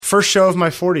first show of my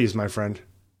 40s, my friend.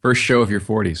 First show of your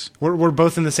 40s. We're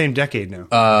both in the same decade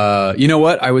now. You know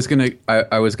what? I was gonna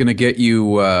get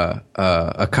you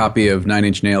a copy of Nine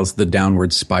Inch Nails' The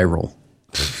Downward Spiral.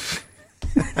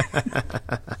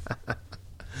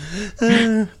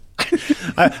 I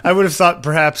would have thought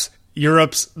perhaps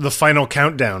Europe's The Final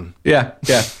Countdown. Yeah.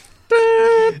 Yeah.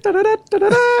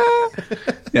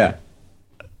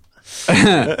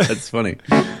 That's funny.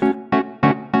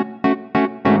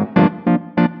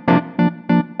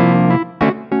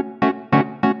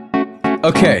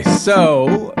 Okay,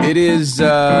 so it is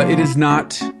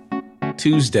not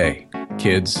Tuesday,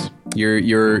 kids.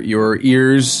 Your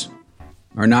ears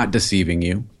are not deceiving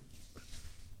you.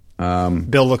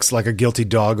 Bill looks like a guilty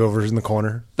dog over in the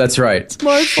corner. That's right. It's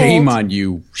my Shame fault. on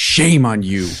you. Shame on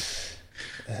you.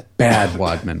 Bad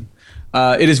Wadman.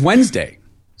 It is Wednesday,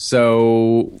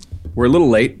 so we're a little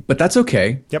late, but that's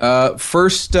okay. Yep.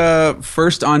 First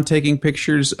on taking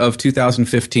pictures of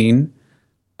 2015,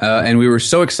 and we were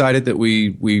so excited that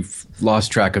we've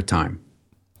lost track of time.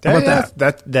 How about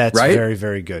that? That's Right? very,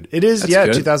 very good. It is, That's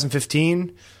good.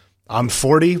 2015. I'm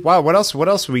 40. Wow, what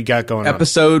else we got going on?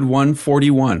 Episode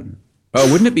 141.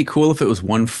 Oh, wouldn't it be cool if it was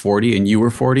 140 and you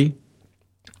were 40?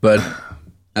 But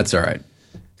that's all right.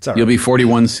 It's all You'll right. be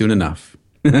 41 soon enough.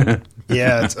 Yeah,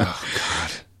 it's, oh,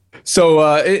 God.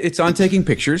 So it's on Taking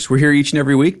Pictures. We're here each and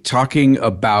every week talking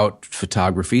about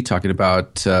photography, talking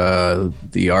about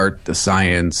the art, the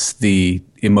science, the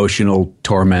emotional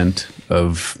torment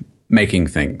of making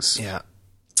things. Yeah.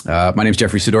 My name is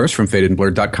Jeffrey Sidoris from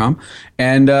fadedandblurred.com.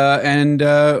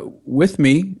 And with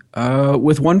me,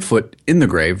 with one foot in the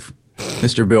grave,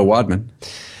 Mr. Bill Wadman.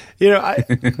 You know,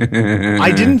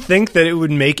 I didn't think that it would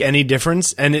make any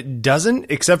difference, and it doesn't,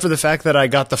 except for the fact that I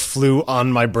got the flu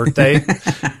on my birthday.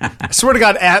 I swear to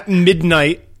God, at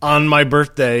midnight on my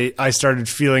birthday, I started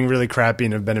feeling really crappy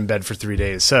and have been in bed for 3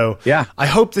 days. So Yeah. I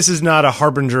hope this is not a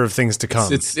harbinger of things to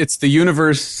come. It's the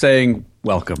universe saying,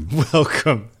 welcome.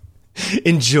 Welcome.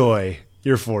 Enjoy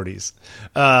your 40s.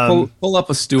 Pull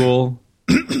up a stool,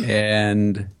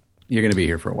 and you're going to be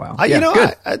here for a while.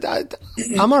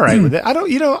 I'm all right with it.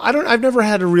 I've never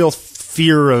had a real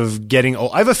fear of getting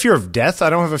old. I have a fear of death. I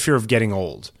don't have a fear of getting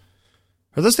old.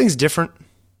 Are those things different?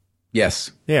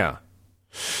 Yes. Yeah.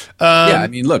 Yeah, I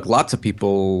mean, look, lots of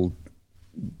people,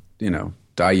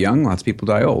 die young. Lots of people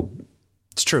die old.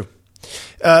 It's true.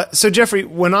 So, Jeffrey,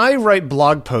 when I write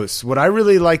blog posts, what I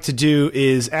really like to do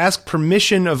is ask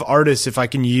permission of artists if I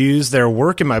can use their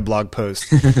work in my blog post,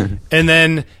 and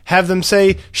then have them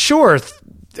say, sure,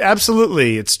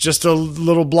 absolutely. It's just a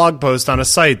little blog post on a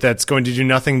site that's going to do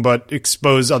nothing but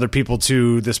expose other people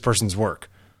to this person's work.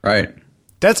 Right.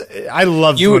 I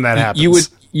love when that happens.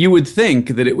 You would think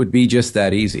that it would be just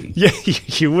that easy. Yeah,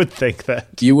 you would think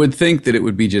that. You would think that it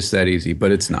would be just that easy,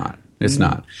 but it's not. It's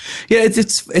not. Yeah,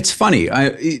 it's funny.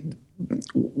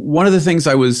 One of the things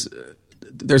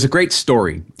there's a great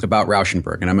story about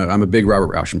Rauschenberg, and I'm a big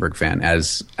Robert Rauschenberg fan,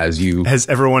 as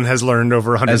everyone has learned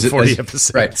over 140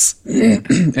 episodes. Right.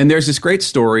 And there's this great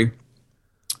story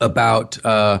about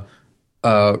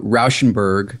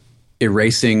Rauschenberg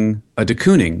erasing a de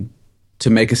Kooning to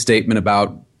make a statement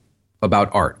about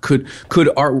art. Could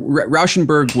art?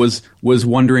 Rauschenberg was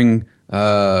wondering,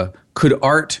 could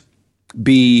art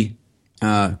be?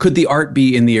 Could the art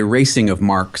be in the erasing of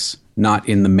marks, not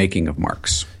in the making of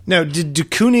marks? Now, did de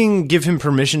Kooning give him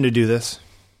permission to do this?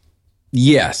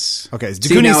 Yes. Okay. De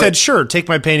Kooning said, "Sure, take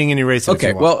my painting and erase it."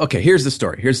 Okay. Well, okay. Here's the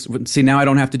story. See, now I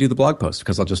don't have to do the blog post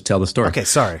because I'll just tell the story. Okay.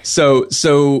 Sorry. So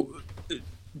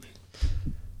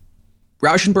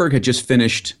Rauschenberg had just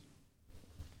finished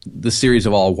the series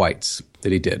of all whites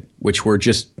that he did, which were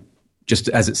just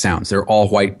as it sounds, they're all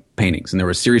white paintings, and there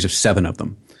were a series of 7 of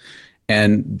them,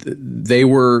 and they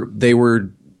were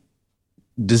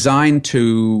designed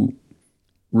to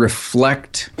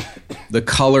reflect the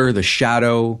color, the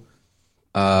shadow,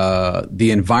 the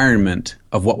environment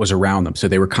of what was around them. So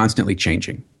they were constantly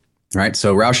changing, right?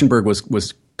 So Rauschenberg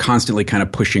was constantly kind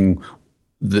of pushing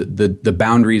the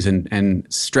boundaries and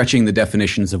stretching the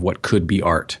definitions of what could be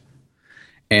art.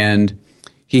 And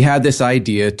he had this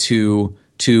idea to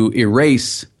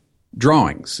erase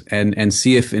drawings and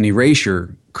see if an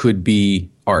erasure could be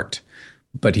art.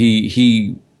 But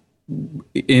he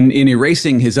in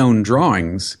erasing his own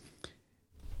drawings,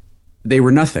 they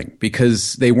were nothing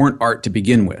because they weren't art to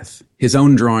begin with. His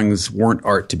own drawings weren't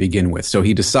art to begin with. So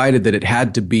he decided that it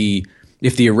had to be,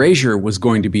 if the erasure was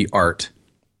going to be art,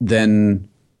 then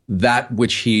that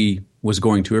which he was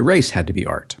going to erase had to be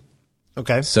art.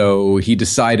 Okay. So he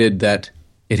decided that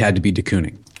it had to be de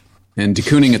Kooning. And de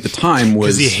Kooning at the time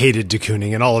was... Because he hated de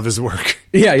Kooning and all of his work.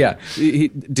 Yeah.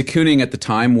 De Kooning at the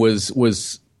time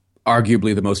was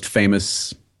arguably the most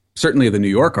famous, certainly of the New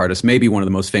York artists, maybe one of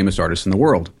the most famous artists in the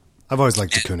world. I've always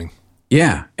liked de Kooning.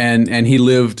 Yeah, and he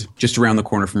lived just around the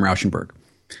corner from Rauschenberg.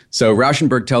 So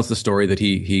Rauschenberg tells the story that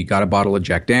he got a bottle of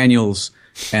Jack Daniels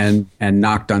and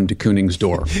knocked on de Kooning's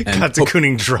door. And got de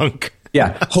Kooning drunk.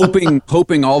 Yeah,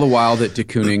 hoping all the while that de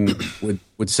Kooning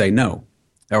would say no,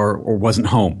 or wasn't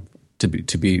home to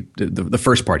be the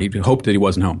first part. He hoped that he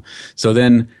wasn't home. So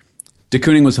then de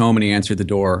Kooning was home and he answered the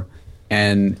door,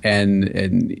 and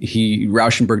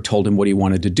Rauschenberg told him what he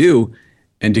wanted to do,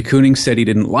 and de Kooning said he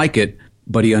didn't like it,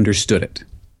 but he understood it.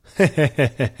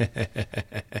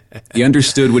 He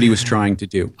understood what he was trying to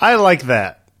do. I like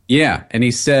that. Yeah, and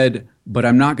he said, but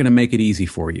I'm not going to make it easy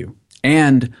for you,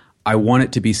 and I want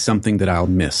it to be something that I'll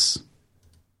miss.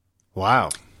 Wow.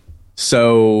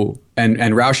 So, and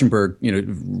Rauschenberg,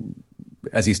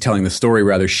 as he's telling the story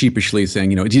rather sheepishly,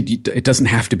 saying, it doesn't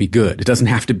have to be good. It doesn't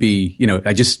have to be,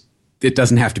 it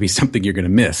doesn't have to be something you're going to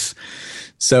miss.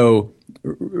 So,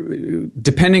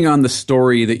 depending on the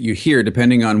story that you hear,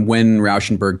 depending on when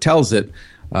Rauschenberg tells it,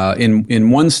 in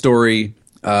one story,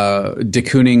 de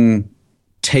Kooning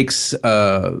takes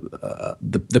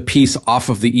the piece off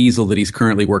of the easel that he's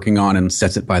currently working on and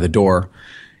sets it by the door.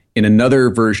 In another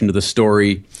version of the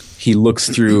story, he looks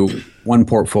through one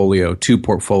portfolio, two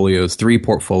portfolios, three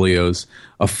portfolios,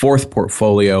 a fourth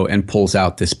portfolio, and pulls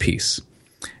out this piece.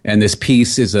 And this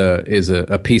piece is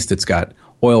a piece that's got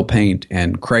oil paint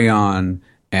and crayon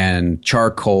and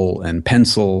charcoal and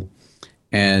pencil,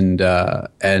 and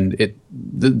the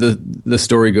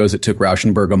story goes it took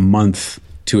Rauschenberg a month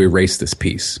to erase this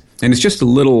piece, and it's just a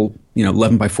little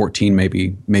 11 by 14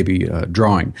 maybe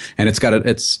drawing, and it's got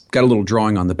a little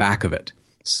drawing on the back of it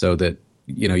so that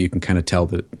you can kind of tell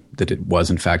that it was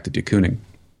in fact a de Kooning.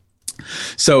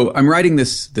 So I'm writing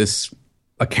this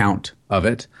account of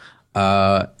it.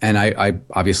 And I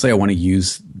obviously I want to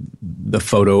use the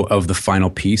photo of the final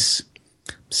piece.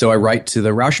 So I write to the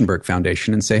Rauschenberg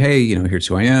Foundation and say, hey, here's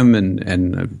who I am,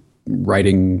 and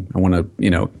writing. I want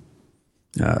to,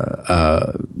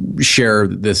 share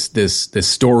this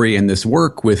story and this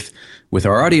work with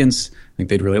our audience. I think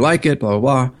they'd really like it. Blah blah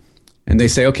blah. And they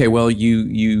say, okay, well,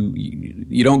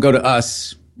 you don't go to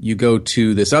us. You go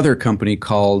to this other company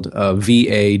called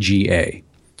VAGA.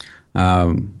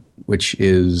 Which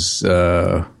is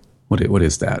what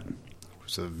is that?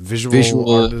 It's a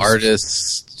visual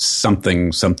artist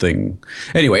something.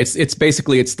 Anyway, it's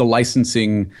basically the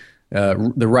licensing,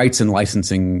 the rights and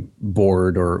licensing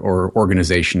board or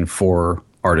organization for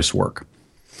artist work.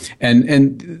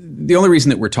 And the only reason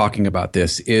that we're talking about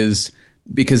this is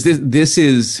because this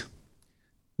sort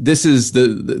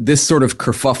of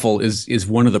kerfuffle is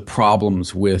one of the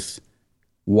problems with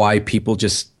why people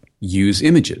just use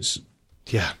images.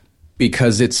 Yeah.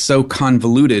 Because it's so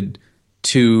convoluted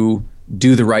to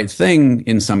do the right thing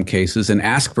in some cases and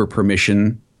ask for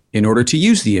permission in order to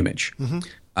use the image. Mm-hmm.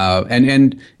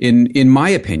 And in my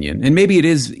opinion, and maybe it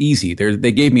is easy.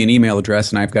 They gave me an email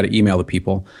address and I've got to email the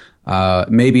people.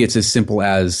 Maybe it's as simple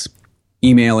as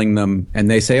emailing them and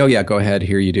they say, "Oh yeah, go ahead.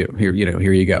 Here you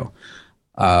go."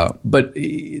 But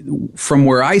from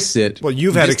where I sit, well,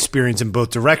 you've had experience in both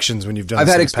directions when you've done. I've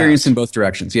had experience in both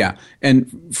directions, yeah.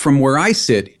 And from where I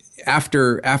sit,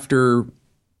 after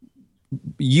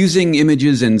using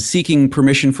images and seeking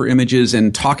permission for images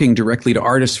and talking directly to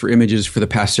artists for images for the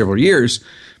past several years,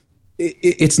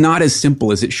 it's not as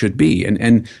simple as it should be.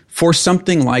 And for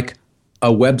something like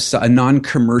a website, a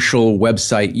non-commercial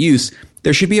website use,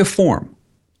 there should be a form.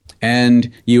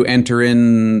 And you enter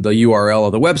in the URL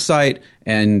of the website,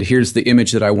 and here's the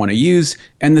image that I want to use,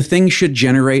 and the thing should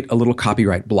generate a little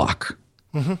copyright block.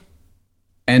 Mm-hmm.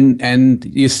 And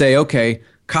you say, okay,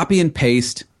 copy and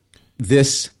paste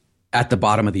this at the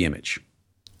bottom of the image.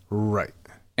 Right.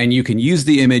 And you can use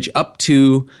the image up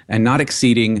to and not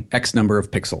exceeding X number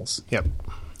of pixels. Yep.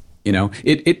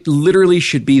 It literally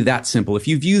should be that simple. If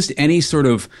you've used any sort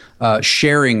of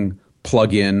sharing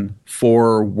plugin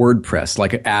for WordPress,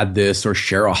 like Add This or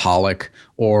Shareaholic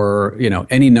or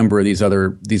any number of these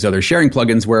other sharing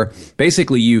plugins, where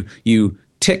basically you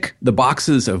tick the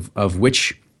boxes of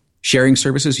which sharing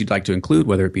services you'd like to include,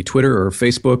 whether it be Twitter or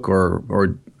Facebook or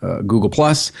Google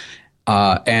Plus,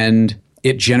 and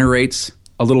it generates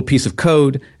a little piece of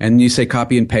code, and you say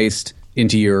copy and paste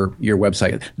into your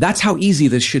website. That's how easy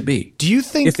this should be. Do you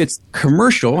think if it's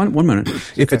commercial, one minute,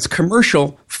 if it's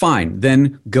commercial, fine,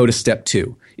 then go to step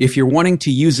 2. If you're wanting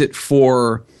to use it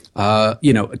for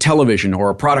television or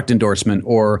a product endorsement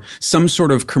or some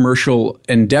sort of commercial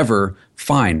endeavor,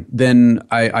 fine. Then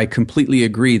I completely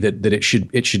agree that it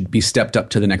should be stepped up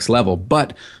to the next level.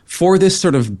 But for this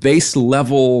sort of base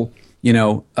level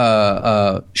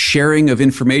sharing of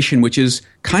information, which is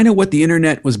kind of what the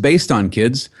internet was based on,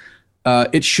 kids.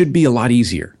 It should be a lot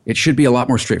easier. It should be a lot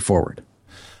more straightforward.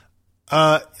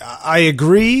 I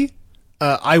agree.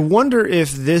 I wonder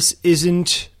if this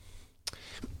isn't.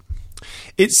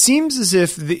 It seems as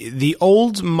if the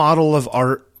old model of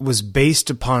art was based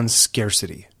upon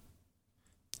scarcity,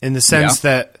 in the sense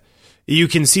that you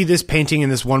can see this painting in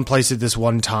this one place at this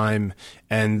one time,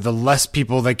 and the less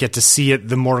people that get to see it,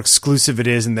 the more exclusive it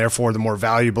is, and therefore the more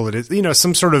valuable it is.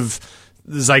 Some sort of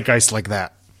zeitgeist like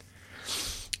that.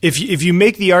 If you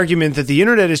make the argument that the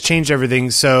internet has changed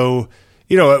everything, so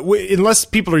unless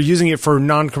people are using it for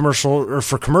non-commercial or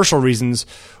for commercial reasons,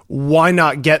 why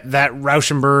not get that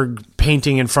Rauschenberg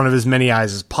painting in front of as many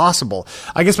eyes as possible?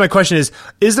 I guess my question is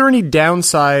there any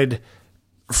downside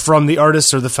from the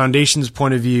artist's or the foundation's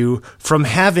point of view from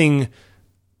having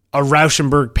a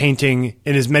Rauschenberg painting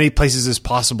in as many places as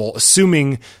possible,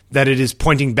 assuming that it is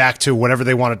pointing back to whatever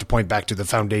they want it to point back to, the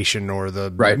foundation or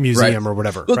the museum or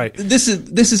whatever? Well, right. This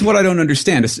is what I don't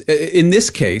understand. In this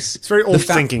case, it's very old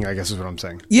thinking, I guess is what I'm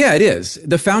saying. Yeah, it is.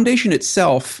 The foundation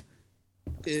itself,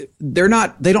 they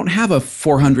don't have a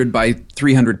 400 by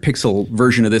 300 pixel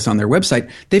version of this on their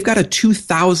website. They've got a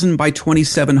 2000 by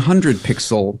 2700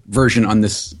 pixel version of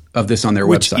this on their website.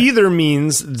 Which either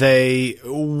means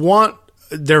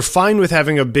they're fine with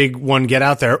having a big one get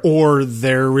out there, or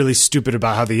they're really stupid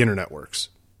about how the internet works.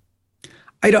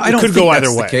 I don't think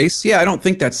that's the case. Yeah, I don't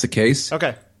think that's the case.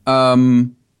 Okay. But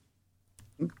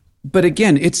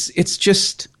again, it's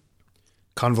just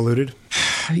convoluted.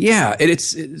 Yeah,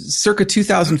 it's circa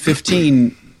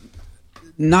 2015.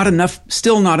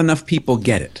 Still not enough people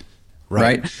get it.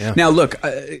 Right? Yeah. Now, look,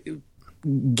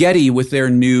 Getty with their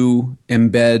newer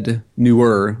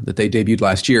that they debuted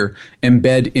last year,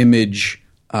 embed image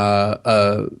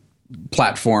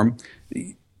platform.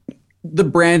 The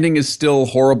branding is still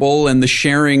horrible, and the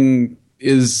sharing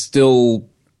is still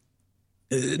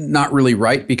not really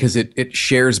right because it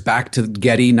shares back to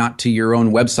Getty, not to your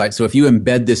own website. So if you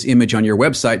embed this image on your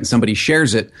website and somebody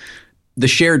shares it, the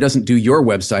share doesn't do your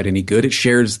website any good. It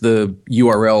shares the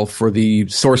URL for the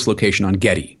source location on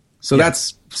Getty. So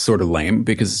that's sort of lame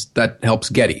because that helps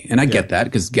Getty. And I get that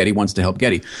because Getty wants to help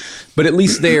Getty. But at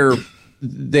least they are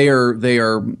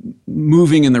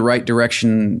moving in the right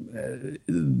direction,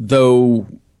 though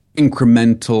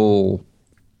incremental,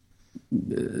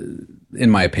 in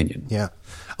my opinion. Yeah.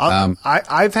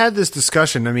 I've had this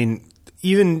discussion. I mean,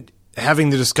 even having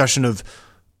the discussion of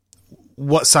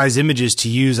what size images to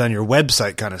use on your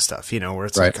website kind of stuff, where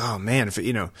it's like, oh man,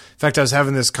 in fact, I was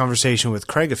having this conversation with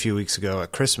Craig a few weeks ago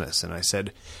at Christmas, and I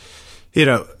said,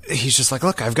 he's just like,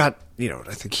 look, I've got,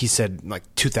 I think he said like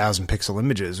 2000 pixel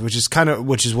images, which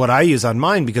is what I use on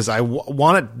mine because I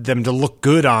wanted them to look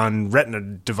good on Retina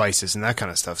devices and that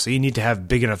kind of stuff. So you need to have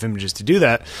big enough images to do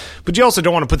that, but you also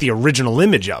don't want to put the original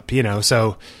image up,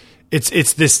 so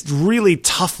it's this really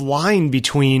tough line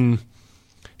between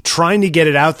trying to get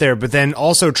it out there, but then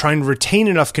also trying to retain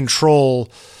enough control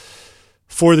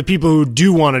for the people who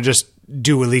do want to just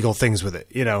do illegal things with it,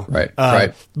 Right.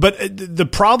 But the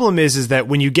problem is that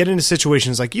when you get into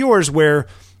situations like yours where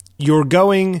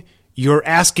you're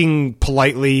asking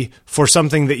politely for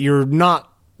something that you're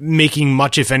not making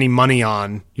much, if any, money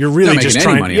on, you're really just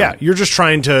trying, you're just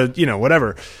trying to,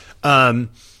 whatever.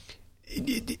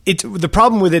 The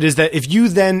problem with it is that if you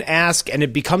then ask and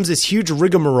it becomes this huge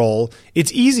rigmarole,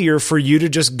 it's easier for you to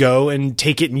just go and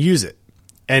take it and use it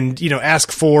and,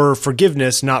 ask for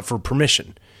forgiveness, not for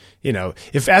permission.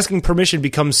 If asking permission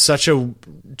becomes such a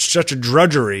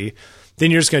drudgery, then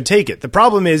you're just going to take it. The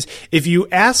problem is if you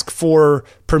ask for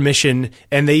permission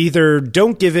and they either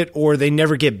don't give it or they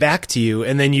never get back to you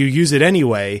and then you use it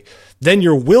anyway, then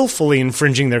you're willfully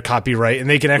infringing their copyright and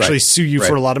they can actually sue you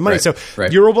for a lot of money. So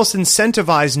you're almost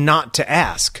incentivized not to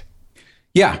ask.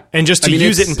 Yeah. And just to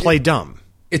use it and play dumb.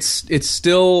 It's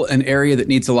still an area that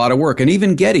needs a lot of work. And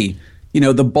even Getty,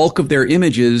 the bulk of their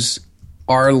images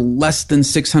are less than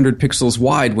 600 pixels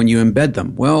wide when you embed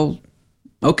them. Well,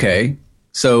 okay.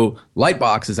 So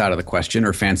Lightbox is out of the question,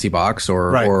 or FancyBox,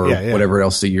 or whatever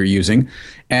else that you're using.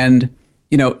 And,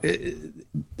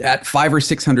 at 500 or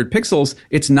 600 pixels,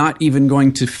 it's not even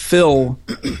going to fill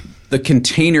the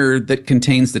container that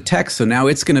contains the text. So now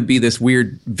it's going to be this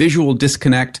weird visual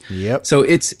disconnect. Yep. So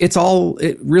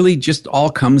it really just all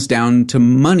comes down to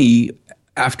money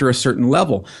after a certain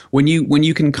level. When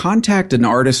you can contact an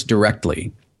artist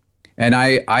directly, and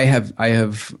I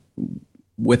have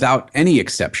without any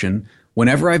exception,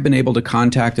 whenever I've been able to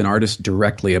contact an artist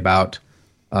directly about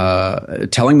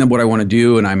telling them what I want to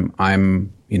do, and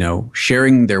I'm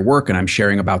sharing their work, and I'm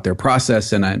sharing about their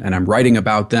process, and I'm writing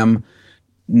about them,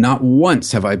 not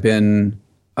once have I been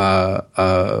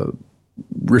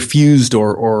refused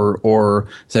or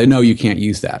say, no, you can't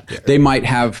use that. Yeah.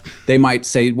 They might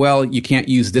say, well, you can't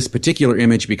use this particular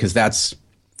image because that's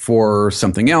for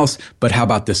something else, but how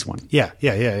about this one? Yeah.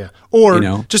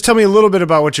 Or just tell me a little bit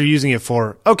about what you're using it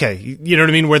for. Okay, you know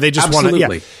what I mean? Where they just want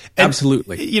to,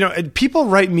 absolutely. You know, and people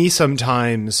write me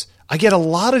sometimes. I get a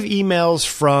lot of emails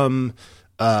from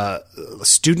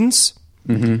students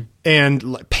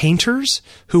and painters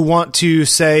who want to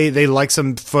say they like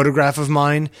some photograph of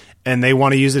mine and they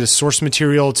want to use it as source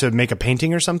material to make a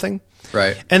painting or something.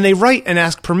 Right. And they write and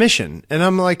ask permission. And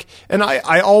I'm like, and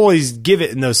I always give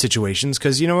it in those situations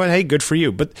because, you know what? Hey, good for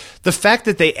you. But the fact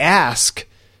that they ask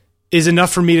is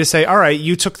enough for me to say, all right,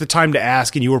 you took the time to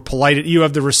ask and you were polite. You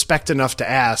have the respect enough to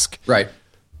ask. Right.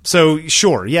 So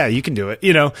sure. Yeah, you can do it.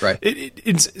 You know, right.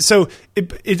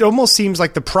 It almost seems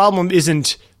like the problem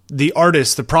isn't the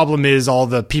artist. The problem is all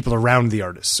the people around the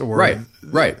artists or right.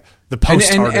 the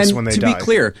post artists when they die. To be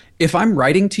clear, if I'm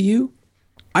writing to you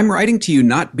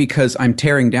not because I'm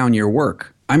tearing down your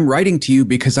work. I'm writing to you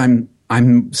because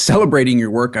I'm celebrating your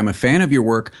work. I'm a fan of your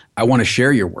work. I want to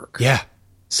share your work. Yeah.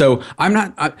 So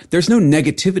there's no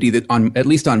negativity that at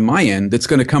least on my end that's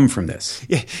going to come from this.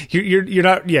 Yeah,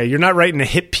 you're not writing a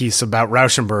hit piece about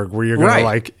Rauschenberg where you're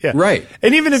going to right.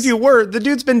 And even if you were, the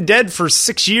dude's been dead for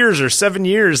 6 years or 7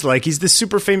 years. Like he's this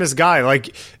super famous guy.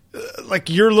 Like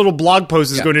your little blog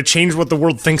post is going to change what the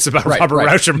world thinks about Robert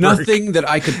Rauschenberg. Nothing that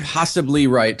I could possibly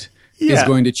write is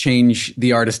going to change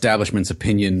the art establishment's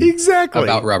opinion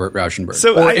about Robert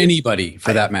Rauschenberg or anybody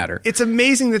for that matter. It's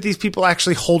amazing that these people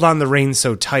actually hold on the reins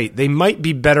so tight. They might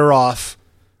be better off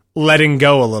letting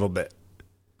go a little bit.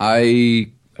 I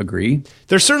agree.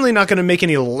 They're certainly not going to make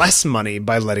any less money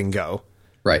by letting go.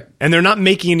 Right. And they're not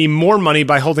making any more money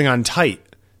by holding on tight.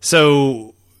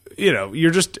 So, you know,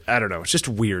 you're just, I don't know, it's just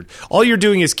weird. All you're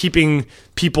doing is keeping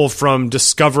people from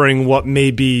discovering what may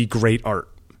be great art.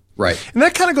 Right. And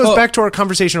that kind of goes back to our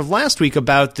conversation of last week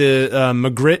about the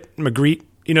Magritte,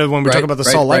 you know, when we talk about the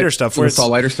Saul Leiter stuff. Where Saul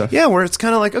Leiter stuff. Yeah, where it's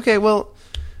kind of like, okay, well,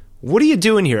 what are you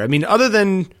doing here? I mean, other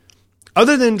than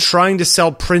trying to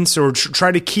sell prints or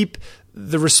try to keep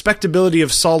the respectability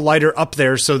of Saul Leiter up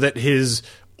there so that his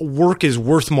work is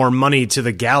worth more money to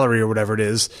the gallery or whatever it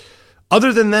is,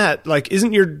 other than that, like,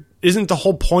 isn't the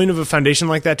whole point of a foundation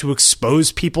like that to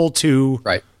expose people to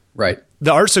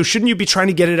the art? So shouldn't you be trying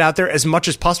to get it out there as much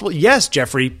as possible? Yes,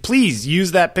 Jeffrey, please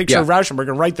use that picture of Rauschenberg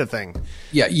and write the thing.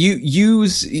 Yeah, you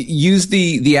use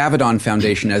the Avedon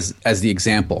Foundation as the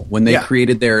example. When they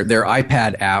created their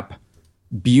iPad app,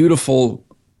 beautiful,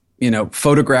 you know,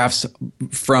 photographs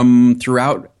from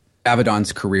throughout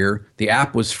Avedon's career. The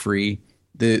app was free.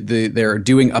 They're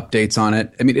doing updates on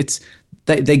it. I mean,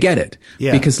 they get it.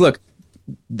 Yeah. Because look,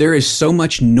 there is so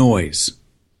much noise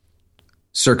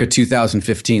circa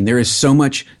 2015. There is so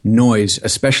much noise,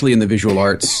 especially in the visual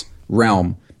arts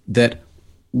realm, that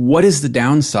what is the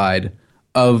downside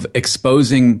of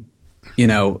exposing, you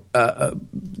know,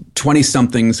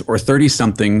 20-somethings or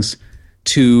 30-somethings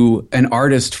to an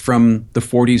artist from the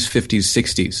 40s, 50s,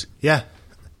 60s? Yeah.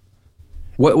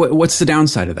 What's the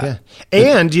downside of that?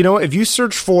 Yeah. And, you know, if you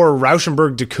search for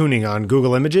Rauschenberg de Kooning on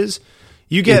Google Images,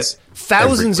 you get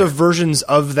thousands of versions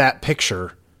of that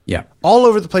picture. Yeah. All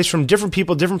over the place from different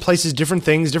people, different places, different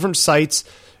things, different sites.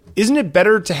 Isn't it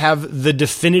better to have the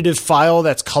definitive file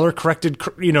that's color corrected,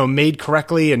 you know, made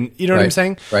correctly, and you know what I'm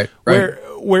saying? Right.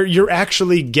 Where you're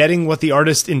actually getting what the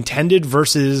artist intended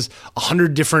versus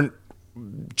 100 different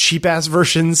cheap ass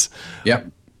versions. Yeah.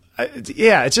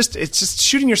 It's just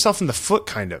shooting yourself in the foot,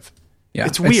 kind of. Yeah,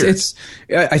 it's weird.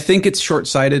 I think it's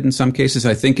short-sighted in some cases.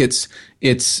 I think it's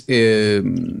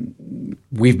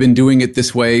we've been doing it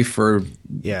this way for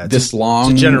this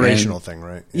long. It's a generational thing,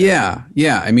 right? Yeah.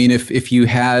 I mean, if you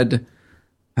had,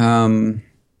 you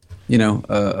know,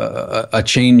 a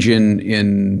change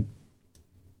in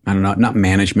I don't know, not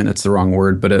management, that's the wrong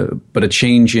word, but a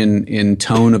change in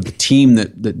tone of the team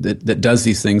that does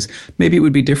these things, maybe it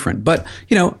would be different. But,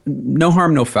 you know, no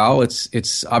harm, no foul.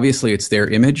 It's obviously it's their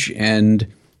image, and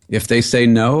if they say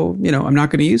no, you know, I'm not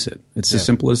going to use it. It's as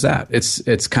simple as that.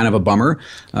 It's kind of a bummer.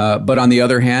 But on the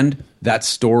other hand, that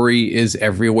story is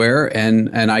everywhere,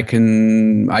 and I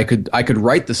could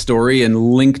write the story and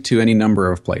link to any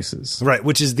number of places. Right,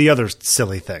 which is the other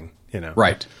silly thing, you know.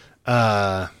 Right.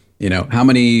 You know, how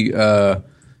many,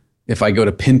 if I go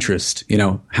to Pinterest, you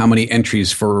know, how many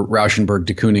entries for Rauschenberg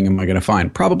de Kooning am I going to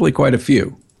find? Probably quite a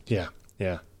few. Yeah.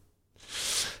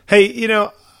 Hey, you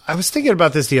know, I was thinking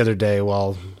about this the other day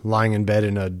while lying in bed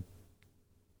in a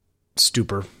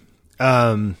stupor.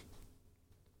 I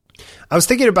was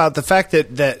thinking about the fact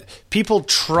that people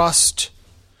trust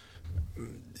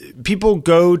people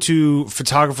go to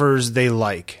photographers they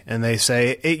like and they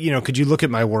say, hey, you know, could you look at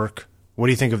my work? What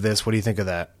do you think of this? What do you think of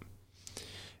that?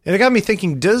 And it got me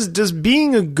thinking, does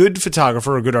being a good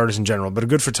photographer, a good artist in general, but a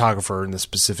good photographer in this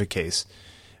specific case,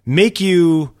 make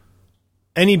you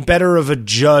any better of a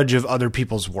judge of other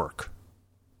people's work?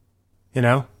 You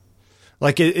know?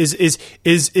 Like, is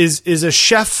a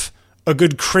chef a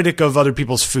good critic of other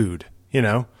people's food, you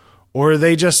know? Or are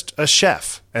they just a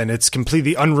chef and it's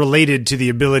completely unrelated to the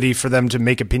ability for them to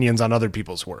make opinions on other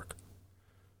people's work?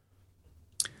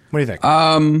 What do you think?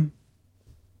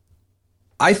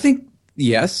 I think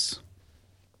yes.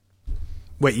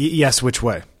 Wait, yes, which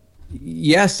way?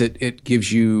 Yes, it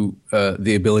gives you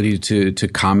the ability to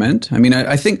comment. I mean,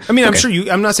 I think. I mean, I'm sure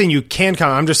you. I'm not saying you can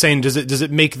comment. I'm just saying, does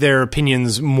it make their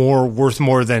opinions worth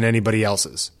more than anybody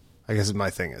else's? I guess my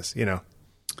thing is, you know.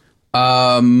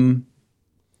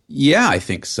 Yeah, I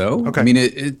think so. Okay. I mean,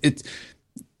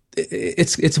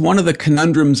 it's one of the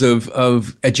conundrums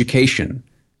of education.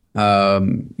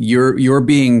 You're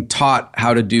being taught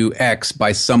how to do X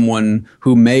by someone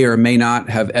who may or may not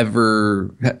have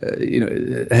ever,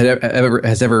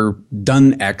 has ever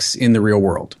done X in the real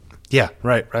world. Yeah.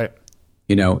 Right.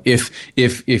 You know,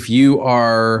 if you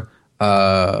are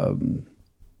an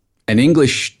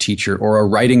English teacher or a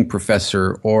writing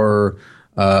professor or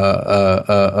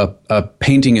a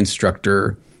painting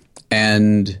instructor,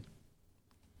 and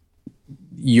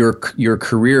your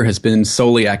career has been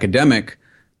solely academic,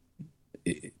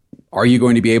 are you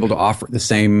going to be able to offer the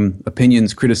same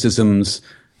opinions, criticisms,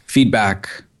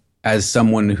 feedback as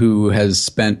someone who has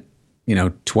spent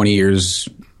 20 years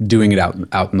doing it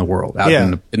out in the world,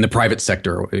 in the private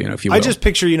sector, if you will? I just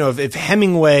picture, if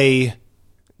Hemingway,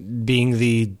 being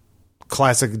the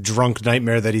classic drunk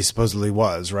nightmare that he supposedly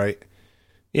was, right?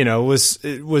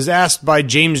 Was asked by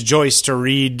James Joyce to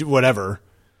read whatever.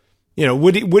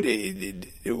 Would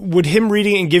him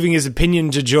reading and giving his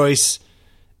opinion to Joyce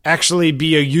actually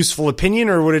be a useful opinion,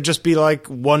 or would it just be like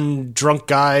one drunk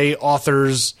guy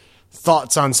author's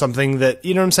thoughts on something that,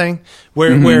 you know what I'm saying?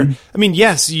 Where I mean,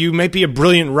 yes, you might be a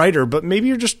brilliant writer, but maybe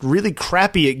you're just really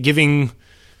crappy at giving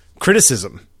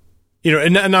criticism.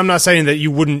 And I'm not saying that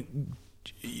you wouldn't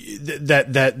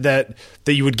that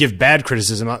you would give bad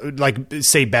criticism, like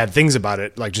say bad things about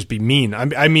it, like just be mean.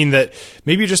 I mean that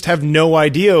maybe you just have no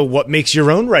idea what makes your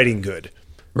own writing good,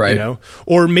 right?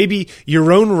 Or maybe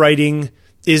your own writing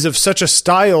is of such a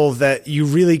style that you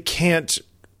really can't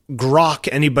grok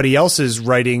anybody else's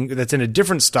writing that's in a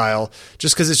different style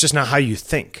just because it's just not how you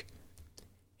think.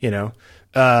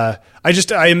 I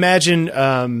imagine.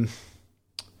 Let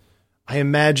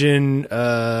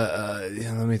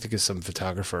me think of some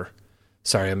photographer.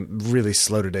 Sorry, I'm really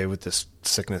slow today with this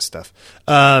sickness stuff.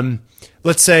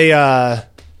 Let's say,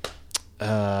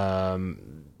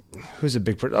 who's a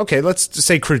big person? Okay, let's just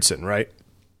say Crutzen, right?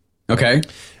 Okay.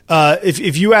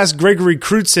 If you ask Gregory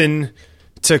Crutzen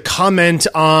to comment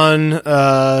on,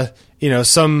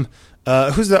 some,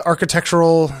 who's the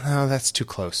architectural? Oh, that's too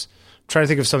close. Trying to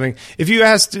think of something. If you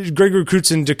asked Gregory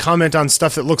Crutzen to comment on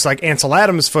stuff that looks like Ansel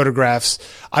Adams photographs,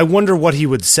 I wonder what he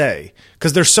would say,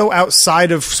 because they're so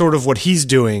outside of sort of what he's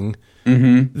doing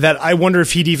that I wonder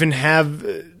if he'd even have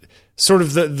sort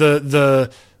of the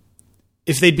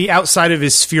if they'd be outside of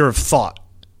his sphere of thought.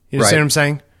 You understand what I'm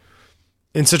saying?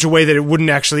 In such a way that it wouldn't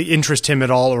actually interest him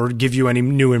at all or give you any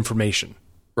new information.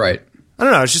 Right. I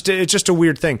don't know. It's just a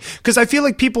weird thing, because I feel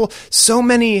like people, so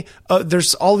many,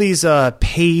 there's all these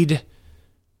paid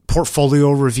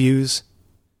portfolio reviews,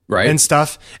 right, and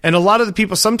stuff. And a lot of the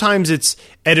people, sometimes it's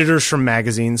editors from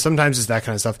magazines, sometimes it's that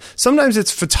kind of stuff. Sometimes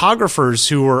it's photographers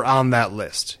who are on that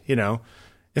list, In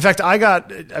fact, I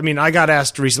got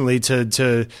asked recently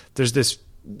to there's this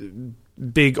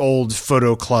big old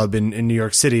photo club in New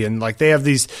York City, and like they have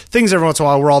these things every once in a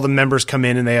while where all the members come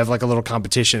in and they have like a little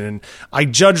competition. And I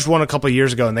judged one a couple of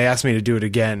years ago, and they asked me to do it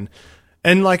again.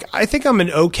 And like, I think I'm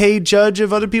an okay judge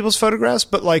of other people's photographs,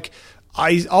 but like,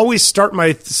 I always start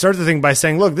the thing by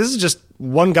saying, look, this is just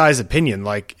one guy's opinion.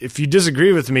 Like, if you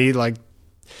disagree with me, like,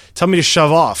 tell me to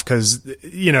shove off, because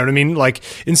you know what I mean? Like,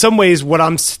 in some ways, what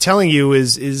I'm telling you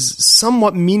is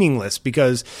somewhat meaningless,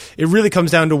 because it really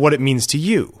comes down to what it means to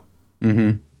you.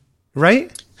 Mm-hmm.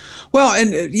 Right? Well,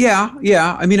 and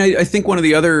yeah. I mean, I think one of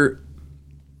the other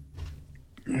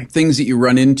things that you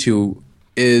run into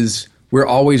is we're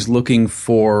always looking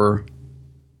for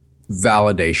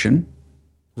validation.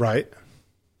 Right.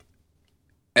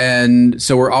 And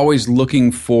so we're always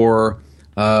looking for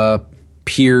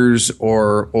peers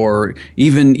or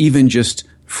even just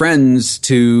friends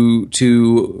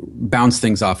to bounce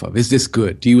things off of. Is this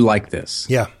good? Do you like this?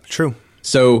 Yeah, true.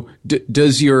 So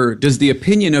does the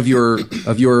opinion of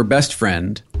your best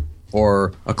friend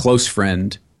or a close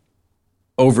friend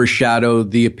overshadow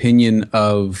the opinion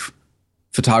of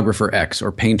photographer X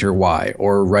or painter Y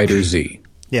or writer Z.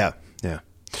 Yeah,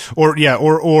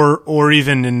 or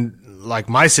even in like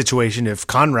my situation, if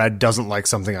Conrad doesn't like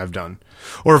something I've done,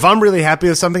 or if I'm really happy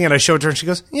with something and I show it to her and she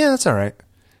goes, "Yeah, that's all right."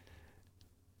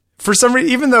 For some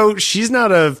reason, even though she's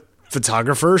not a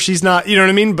photographer, she's not, you know what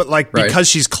I mean? But like, because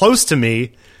she's close to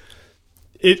me,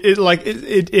 it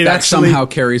that actually somehow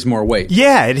carries more weight.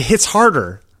 Yeah, it hits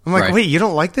harder. I'm like, wait, you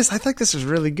don't like this? I thought this was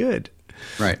really good.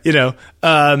 Right. You know,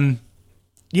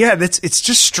 yeah, it's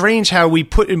just strange how we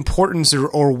put importance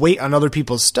or weight on other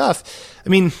people's stuff. I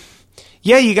mean,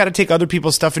 yeah, you got to take other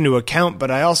people's stuff into account,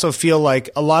 but I also feel like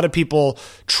a lot of people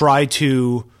try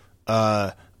to,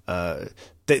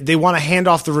 they want to hand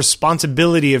off the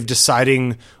responsibility of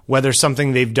deciding whether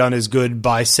something they've done is good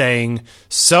by saying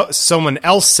someone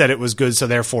else said it was good, so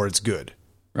therefore it's good.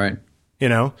 Right. You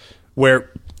know,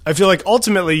 where I feel like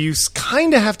ultimately you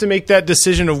kind of have to make that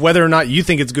decision of whether or not you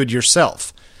think it's good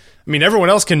yourself. I mean, everyone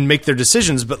else can make their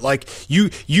decisions, but like you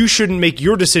shouldn't make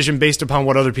your decision based upon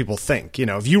what other people think. You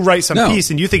know, if you write some piece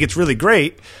and you think it's really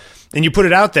great and you put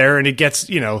it out there and it gets,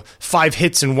 5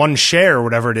 hits and 1 share or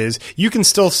whatever it is, you can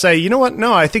still say, you know what?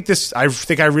 No, I think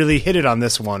I really hit it on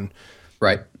this one.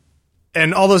 Right.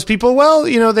 And all those people, well,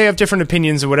 they have different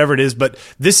opinions or whatever it is, but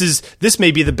this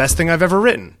may be the best thing I've ever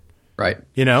written. Right.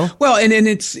 Well, and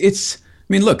it's, I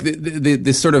mean, look,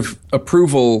 this sort of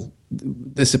approval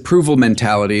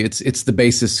mentality, it's the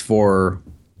basis for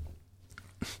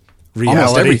reality.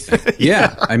 Almost everything.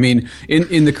 Yeah. I mean,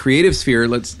 in the creative sphere,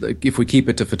 if we keep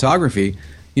it to photography,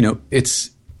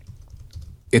 it's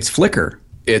Flickr,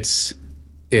 it's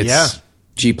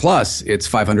G+, it's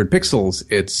 500 pixels,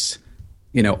 it's,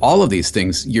 all of these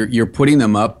things. You're putting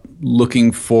them up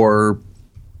looking for,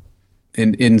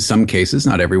 in some cases,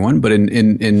 not everyone, but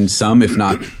in some, if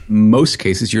not most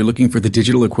cases, you're looking for the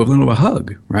digital equivalent of a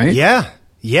hug, right? Yeah.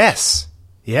 Yes.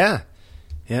 Yeah.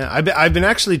 Yeah. I've been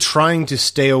actually trying to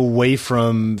stay away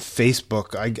from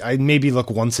Facebook. I maybe look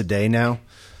once a day now,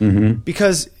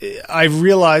 because I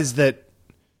realized that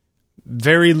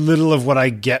very little of what I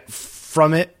get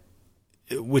from it,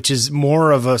 which is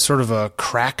more of a sort of a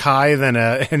crack high than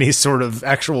any sort of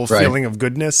actual feeling of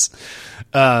goodness,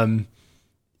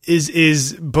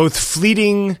 is both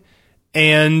fleeting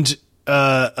and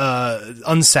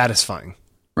unsatisfying.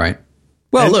 Right.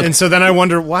 Well, and so then I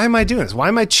wonder, why am I doing this? Why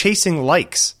am I chasing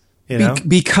likes?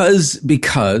 Because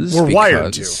we're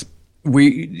wired to.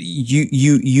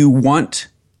 You want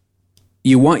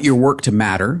your work to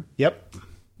matter. Yep.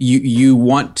 You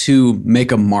want to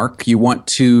make a mark. You want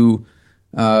to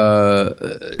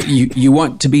you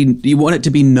want it to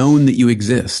be known that you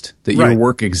exist, that your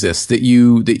work exists, that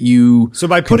you so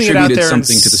by putting it out there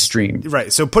something to the stream.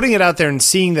 Right. So putting it out there and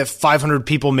seeing that 500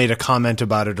 people made a comment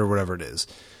about it or whatever it is,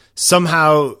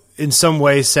 somehow in some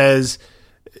way says,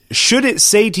 should it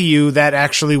say to you that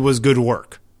actually was good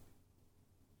work?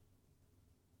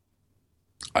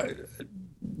 I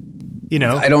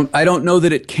don't know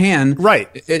that it can. Right.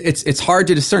 It's hard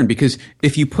to discern, because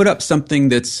if you put up something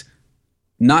that's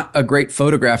not a great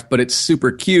photograph, but it's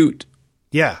super cute,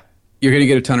 yeah, you're going to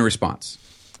get a ton of response.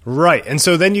 Right. And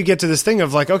so then you get to this thing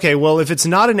of like, okay, well, if it's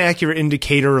not an accurate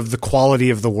indicator of the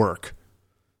quality of the work,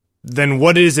 then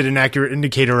what is it an accurate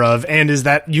indicator of? And is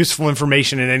that useful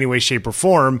information in any way, shape, or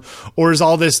form? Or is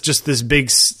all this just this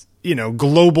big,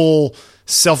 global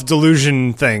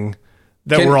self-delusion thing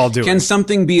that we're all doing? Can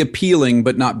something be appealing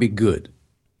but not be good?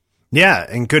 Yeah.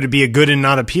 And could it be a good and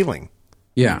not appealing?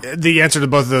 Yeah. The answer to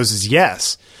both of those is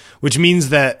yes, which means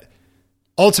that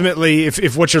ultimately,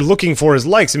 if what you're looking for is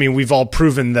likes, I mean, we've all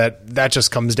proven that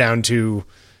just comes down to,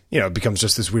 it becomes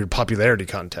just this weird popularity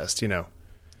contest,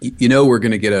 we're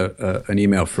going to get an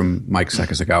email from Mike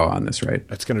Sakazagawa on this, right?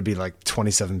 It's going to be like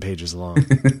 27 pages long.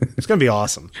 It's going to be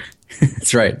awesome.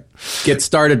 That's right. Get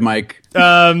started, Mike.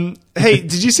 Hey,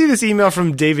 did you see this email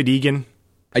from David Egan?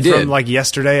 I did. From like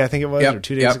yesterday, I think it was, or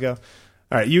 2 days ago.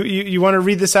 All right, you want to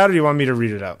read this out, or do you want me to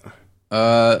read it out?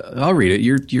 I'll read it.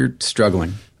 You're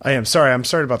struggling. I am. Sorry. I'm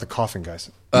sorry about the coughing, guys.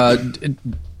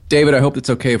 David, I hope it's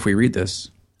okay if we read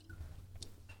this.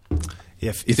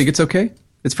 You think it's okay?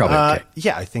 It's probably okay.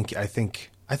 Yeah, I think All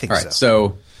right,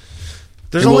 so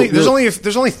there's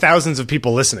only thousands of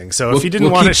people listening. So if you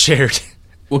didn't want it shared,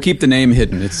 we'll keep the name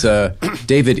hidden. It's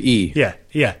David E. Yeah.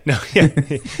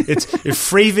 It's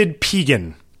Fravid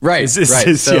Pegan. Right.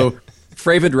 So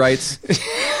Fravid writes,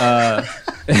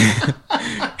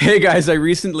 hey guys, I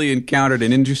recently encountered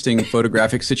an interesting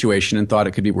photographic situation and thought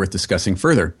it could be worth discussing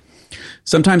further.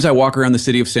 Sometimes I walk around the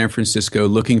city of San Francisco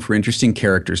looking for interesting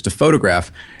characters to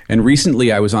photograph, and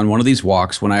recently I was on one of these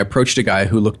walks when I approached a guy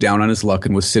who looked down on his luck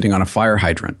and was sitting on a fire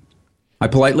hydrant. I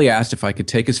politely asked if I could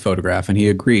take his photograph, and he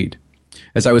agreed.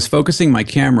 As I was focusing my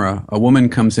camera, a woman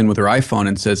comes in with her iPhone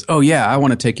and says, "Oh yeah, I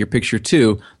want to take your picture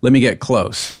too. Let me get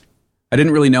close." I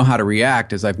didn't really know how to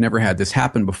react as I've never had this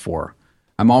happen before.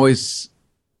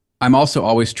 I'm also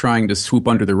always trying to swoop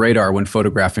under the radar when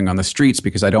photographing on the streets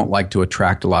because I don't like to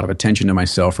attract a lot of attention to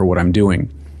myself or what I'm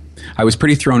doing. I was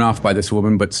pretty thrown off by this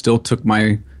woman, but still took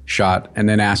my shot and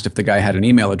then asked if the guy had an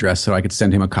email address so I could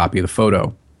send him a copy of the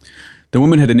photo. The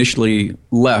woman had initially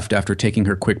left after taking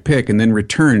her quick pic and then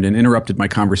returned and interrupted my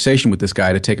conversation with this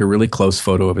guy to take a really close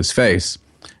photo of his face.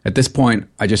 At this point,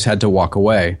 I just had to walk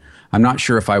away. I'm not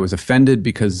sure if I was offended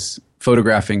because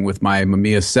photographing with my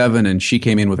Mamiya 7 and she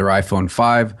came in with her iPhone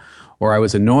 5, or I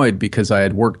was annoyed because I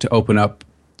had worked to open up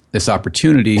this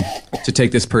opportunity to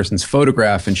take this person's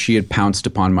photograph and she had pounced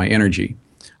upon my energy.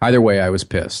 Either way, I was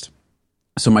pissed.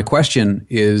 So my question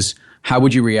is, how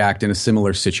would you react in a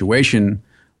similar situation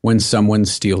when someone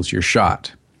steals your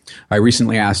shot? I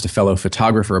recently asked a fellow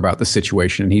photographer about the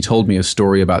situation, and he told me a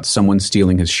story about someone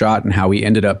stealing his shot and how he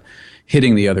ended up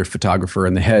hitting the other photographer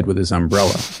in the head with his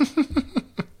umbrella,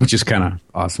 which is kind of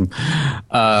awesome.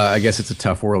 I guess it's a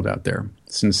tough world out there.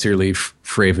 Sincerely,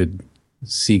 Fravid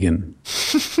Segan.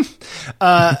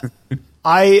 I'll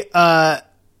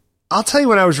tell you,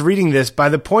 when I was reading this, by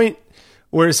the point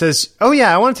where it says, "Oh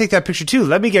yeah, I want to take that picture too.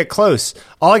 Let me get close,"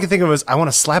 all I could think of was, I want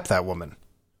to slap that woman.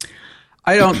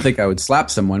 I don't think I would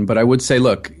slap someone, but I would say,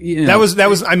 look, you know, that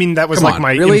was like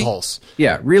my really? impulse.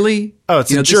 Yeah, really? Oh,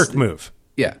 it's a jerk move.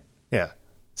 Yeah. Yeah.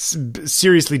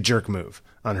 Seriously jerk move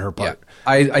on her part.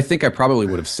 Yeah. I think I probably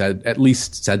would have at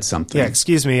least said something. Yeah,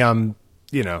 excuse me, and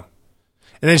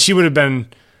then she would have been,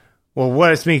 well,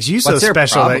 what makes you so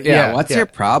special? What's your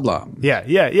problem?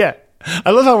 Yeah. I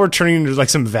love how we're turning into like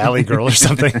some Valley Girl or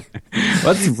something.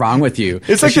 What's wrong with you?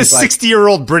 It's like this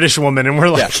 60-year-old British woman, and we're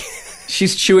like... Yeah.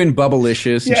 She's chewing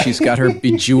Bubblicious, and she's got her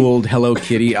bejeweled Hello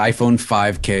Kitty iPhone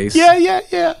 5 case.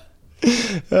 Yeah.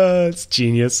 It's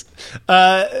genius.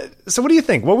 So what do you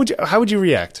think? How would you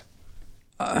react?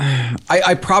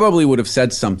 I probably would have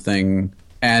said something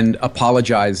and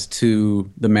apologized to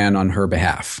the man on her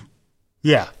behalf.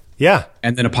 Yeah.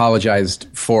 And then apologized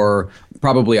for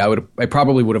I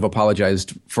probably would have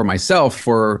apologized for myself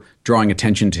for drawing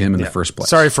attention to him in the first place.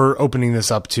 Sorry for opening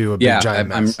this up to a big giant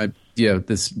mess.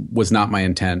 This was not my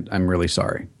intent. I'm really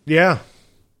sorry. Yeah.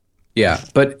 Yeah,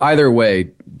 but either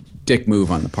way, dick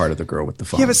move on the part of the girl with the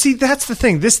phone. Yeah, but see, that's the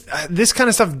thing. This kind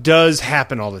of stuff does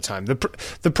happen all the time.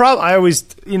 The problem, I always,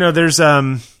 there's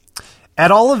at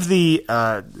all of the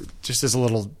just as a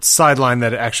little sideline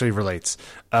that actually relates,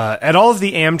 at all of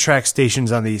the Amtrak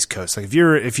stations on the East Coast, like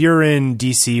if you're in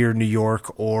DC or New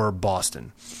York or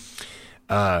Boston,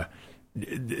 the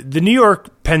New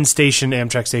York Penn Station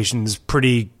Amtrak station is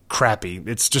pretty crappy.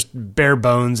 It's just bare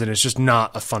bones, and it's just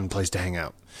not a fun place to hang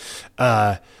out.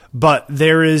 But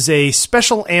there is a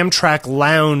special Amtrak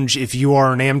lounge if you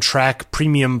are an Amtrak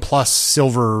Premium Plus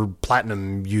Silver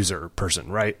Platinum user person,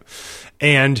 right?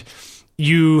 And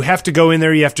you have to go in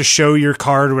there, you have to show your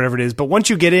card or whatever it is. But once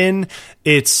you get in,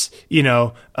 it's,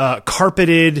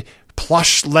 carpeted,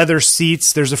 plush leather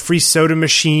seats. There's a free soda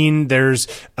machine. There's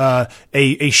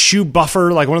a shoe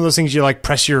buffer, like one of those things you like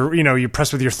press you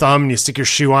press with your thumb and you stick your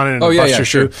shoe on it and it buffs your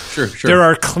shoe. Sure. There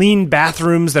are clean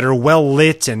bathrooms that are well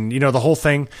lit and, the whole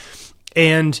thing.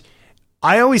 And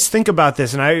I always think about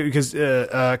this, because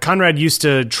Conrad used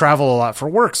to travel a lot for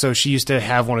work, so she used to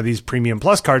have one of these Premium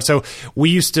Plus cards. So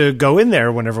we used to go in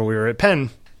there whenever we were at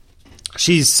Penn.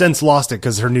 She's since lost it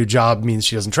because her new job means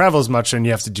she doesn't travel as much, and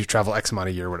you have to travel X amount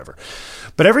a year or whatever.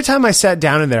 But every time I sat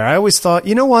down in there, I always thought,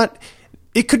 you know what?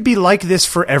 It could be like this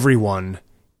for everyone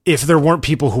if there weren't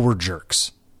people who were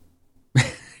jerks.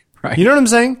 Right. You know what I'm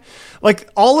saying? Like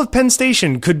all of Penn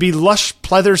Station could be lush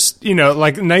pleather,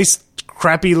 like nice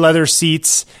crappy leather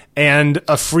seats and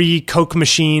a free Coke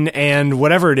machine and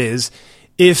whatever it is,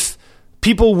 if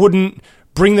people wouldn't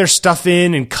bring their stuff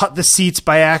in and cut the seats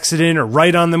by accident or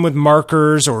write on them with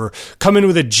markers or come in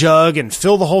with a jug and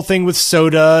fill the whole thing with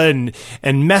soda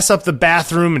and mess up the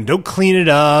bathroom and don't clean it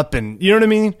up, and you know what I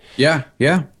mean? Yeah.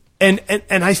 And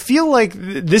I feel like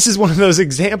this is one of those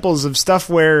examples of stuff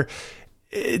where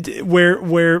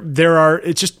there are,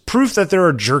 it's just proof that there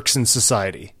are jerks in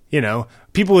society,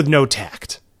 people with no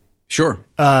tact. Sure.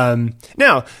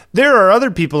 Now, there are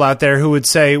other people out there who would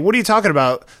say, what are you talking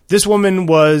about? This woman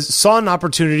saw an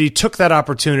opportunity, took that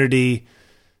opportunity,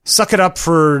 suck it up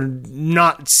for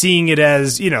not seeing it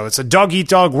as, it's a dog eat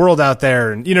dog world out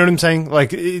there. And you know what I'm saying? Like,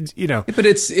 But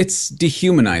it's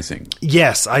dehumanizing.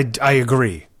 Yes, I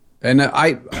agree. And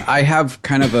I have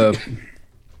kind of a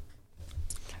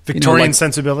Victorian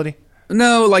sensibility.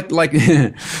 No, like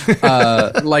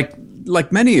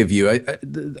many of you,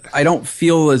 I don't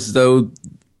feel as though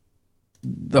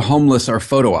the homeless are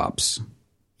photo ops.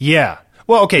 Yeah.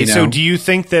 Well, okay. So do you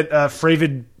think that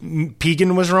Fravid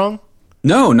Pegan was wrong?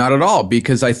 No, not at all.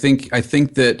 Because I think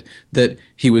that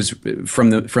he was from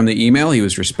the email. He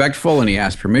was respectful and he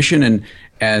asked permission.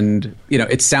 And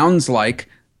it sounds like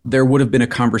there would have been a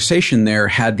conversation there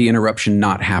had the interruption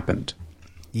not happened.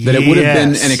 That it would have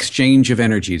been an exchange of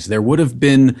energies. There would have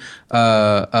been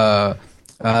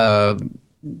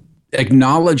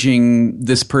acknowledging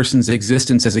this person's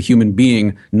existence as a human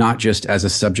being, not just as a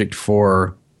subject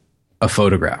for a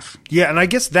photograph. Yeah, and I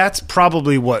guess that's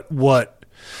probably what I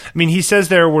mean, he says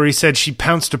there where he said she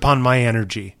pounced upon my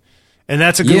energy. And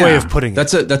that's a good way of putting it.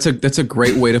 That's a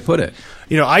great way to put it.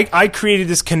 I created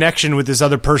this connection with this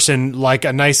other person like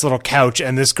a nice little couch,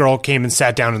 and this girl came and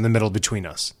sat down in the middle between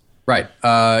us. Right.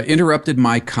 Interrupted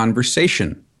my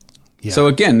conversation. Yeah. So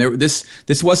again, this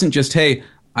wasn't just, hey,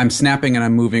 I'm snapping and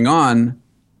I'm moving on.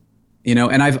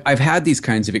 And I've had these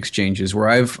kinds of exchanges where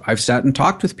I've sat and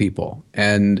talked with people,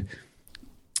 and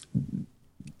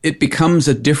it becomes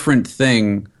a different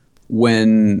thing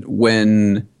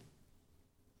when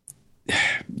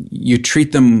you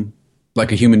treat them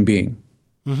like a human being.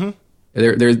 Mm-hmm.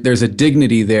 There's a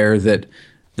dignity there that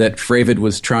Fravid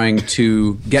was trying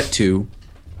to get to,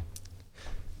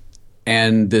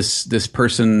 and this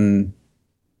person,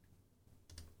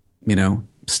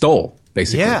 stole,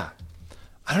 basically. Yeah.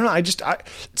 I don't know. I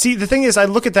see. The thing is, I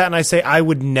look at that and I say, I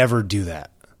would never do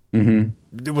that.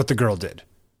 Mm-hmm. What the girl did,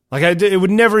 it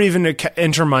would never even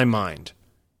enter my mind.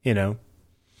 The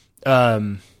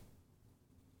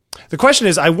question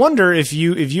is, I wonder if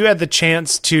you had the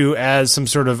chance to, as some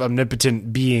sort of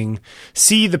omnipotent being,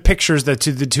 see the pictures that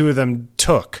the two of them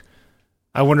took.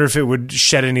 I wonder if it would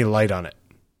shed any light on it.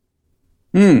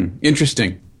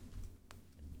 Interesting.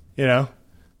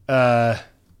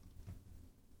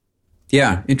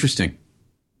 Yeah, interesting.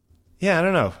 Yeah, I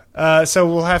don't know. So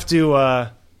we'll have to.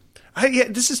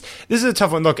 This is a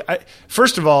tough one. Look,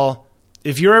 first of all,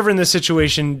 if you're ever in this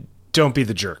situation, don't be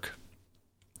the jerk.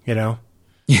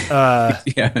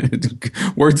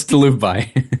 Words to live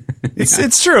by.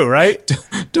 It's true, right?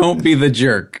 Don't be the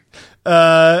jerk.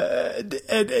 And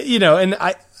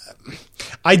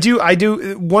I do.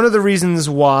 One of the reasons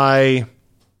why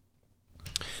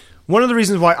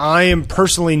I am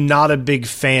personally not a big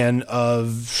fan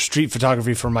of street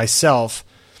photography for myself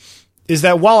is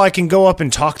that while I can go up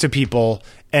and talk to people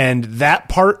and that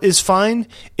part is fine,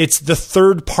 it's the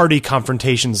third party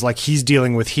confrontations like he's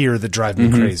dealing with here that drive me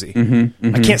crazy.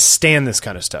 I can't stand this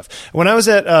kind of stuff. When I was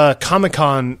at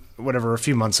Comic-Con, a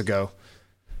few months ago,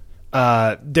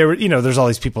 there were, there's all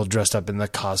these people dressed up in the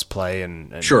cosplay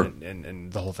and sure.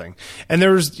 and the whole thing. And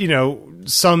there was,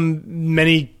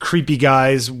 many creepy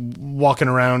guys walking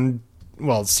around,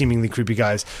 seemingly creepy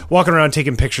guys walking around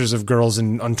taking pictures of girls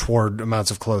in untoward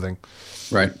amounts of clothing.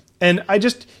 Right. And I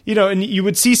just, and you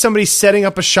would see somebody setting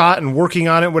up a shot and working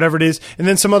on it, whatever it is. And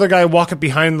then some other guy walk up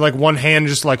behind one hand,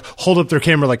 just hold up their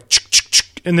camera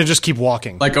and then just keep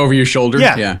walking. Like over your shoulder?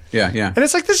 Yeah. Yeah. And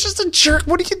it's like, this is just a jerk.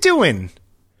 What are you doing?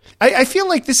 I feel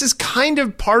like this is kind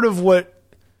of part of what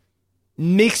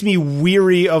makes me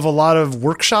weary of a lot of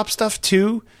workshop stuff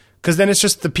too, because then it's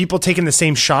just the people taking the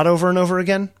same shot over and over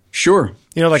again. Sure.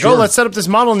 Oh, let's set up this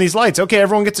model and these lights. Okay,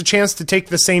 everyone gets a chance to take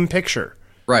the same picture.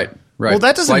 Right. Well,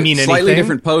 that doesn't mean anything. Slightly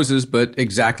different poses, but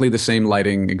exactly the same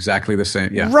lighting, exactly the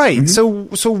same. Yeah. Right.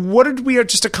 Mm-hmm. So what did we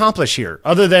just accomplish here,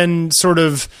 other than sort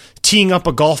of teeing up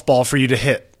a golf ball for you to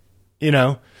hit?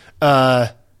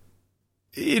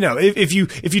 If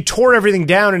you tore everything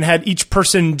down and had each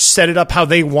person set it up how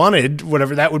they wanted,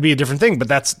 whatever, that would be a different thing. But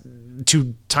that's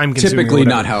too time consuming. Typically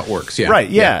not how it works. Yeah. Right.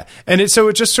 Yeah. And it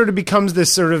just sort of becomes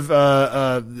this sort of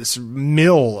this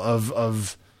mill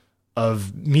of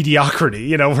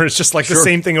mediocrity, where it's just like the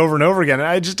same thing over and over again.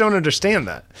 I just don't understand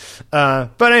that.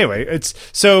 But anyway, it's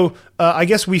so I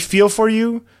guess we feel for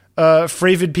you,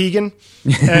 Fravid Pegan,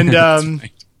 and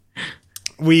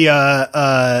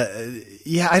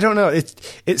I don't know.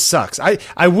 It sucks.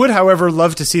 I would, however,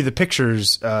 love to see the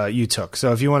pictures you took.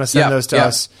 So if you want to send those to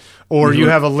us, or you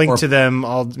have a link to them,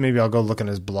 I'll go look on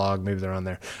his blog. Maybe they're on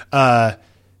there.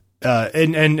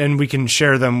 And we can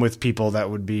share them with people. That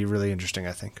would be really interesting,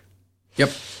 I think. Yep.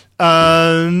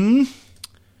 Wow,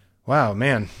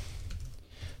 man.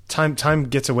 Time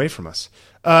gets away from us.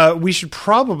 We should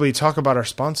probably talk about our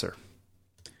sponsor.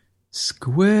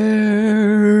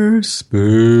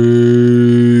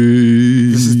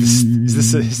 Squarespace.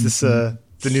 Is this the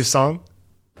new song?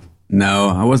 No,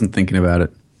 I wasn't thinking about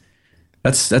it.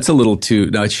 That's a little too.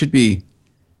 No, it should be.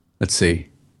 Let's see.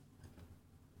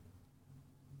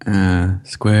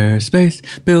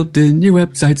 Squarespace, built in your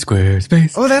website,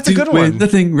 Squarespace. Oh, that's a good one. The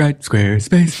thing right,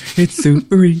 Squarespace. It's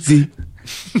super easy.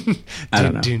 I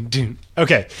don't know.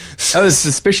 Okay. That was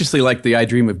suspiciously like the I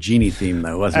Dream of Jeannie theme,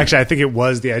 though, wasn't it? Actually, I think it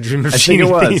was the I Dream of I Jeannie think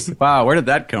it was. theme. Wow, where did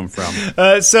that come from?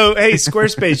 So, hey,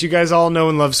 Squarespace. You guys all know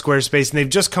and love Squarespace, and they've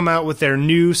just come out with their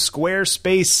new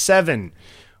Squarespace 7,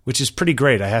 which is pretty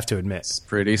great, I have to admit. It's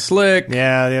pretty slick.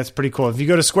 Yeah, that's pretty cool. If you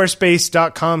go to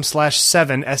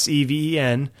squarespace.com/7,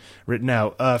 SEVEN, written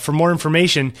out, for more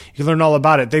information, you can learn all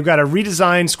about it. They've got a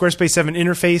redesigned Squarespace 7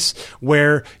 interface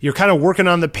where you're kind of working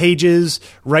on the pages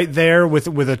right there with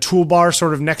a toolbar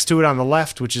sort of next to it on the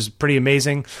left, which is pretty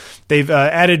amazing. They've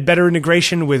added better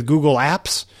integration with Google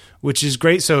Apps, which is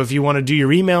great. So if you want to do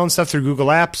your email and stuff through Google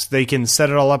Apps, they can set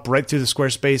it all up right through the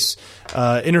Squarespace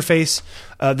interface.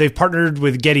 They've partnered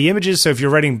with Getty Images, so if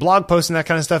you're writing blog posts and that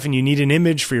kind of stuff and you need an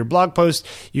image for your blog post,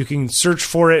 you can search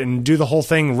for it and do the whole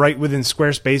thing right within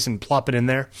Squarespace and plop it in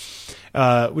there,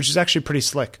 which is actually pretty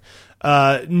slick.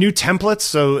 New templates,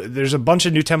 so there's a bunch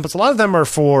of new templates. A lot of them are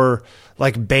for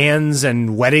like bands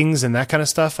and weddings and that kind of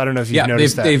stuff. I don't know if you've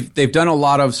noticed that. They've done a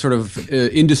lot of sort of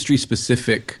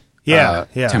industry-specific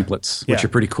templates, which are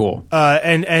pretty cool.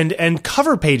 And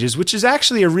cover pages, which is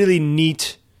actually a really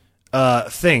neat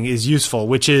thing, is useful.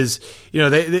 Which is,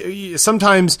 they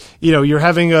sometimes you're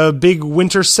having a big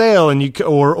winter sale and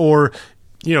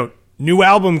new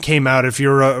album came out if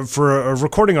you're for a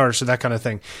recording artist or that kind of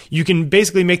thing. You can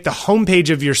basically make the homepage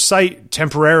of your site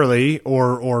temporarily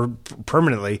or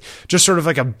permanently just sort of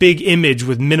like a big image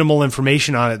with minimal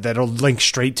information on it that'll link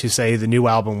straight to, say, the new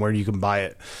album where you can buy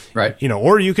it. Right.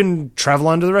 Or you can travel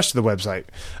on to the rest of the website.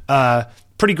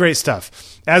 Pretty great stuff.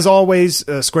 As always,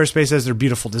 Squarespace has their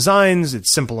beautiful designs.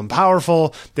 It's simple and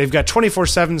powerful. They've got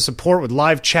 24/7 support with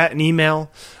live chat and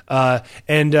email.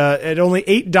 And at only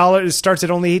 $8, it starts at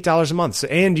only $8 a month.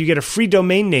 And you get a free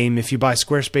domain name if you buy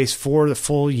Squarespace for the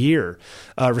full year.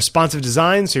 Responsive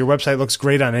design, so your website looks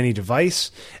great on any device.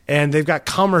 And they've got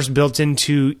commerce built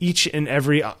into each and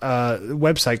every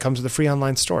website. Comes with a free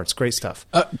online store. It's great stuff.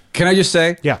 Can I just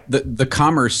say? Yeah. The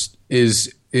commerce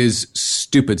is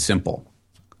stupid simple.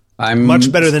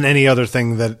 Much better than any other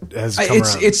thing that has come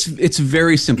around. It's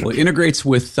very simple. It integrates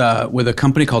with a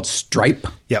company called Stripe.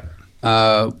 Yep.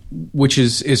 Which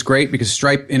is great because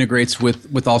Stripe integrates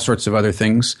with all sorts of other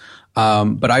things.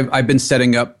 But I've been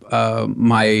setting up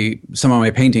some of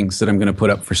my paintings that I'm going to put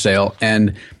up for sale,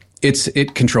 and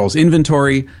it controls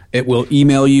inventory. It will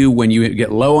email you when you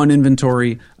get low on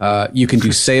inventory. You can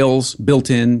do sales built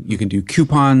in. You can do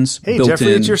coupons built in. Hey,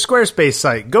 Jeffrey, it's your Squarespace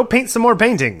site. Go paint some more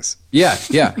paintings. Yeah.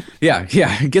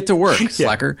 Get to work,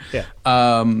 slacker. Yeah.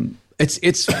 It's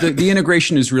the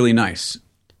integration is really nice.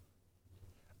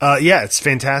 It's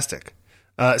fantastic.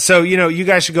 So, you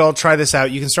guys should go all try this out.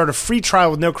 You can start a free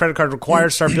trial with no credit card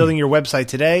required. Start building your website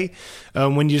today.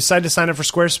 When you decide to sign up for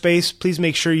Squarespace, please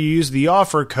make sure you use the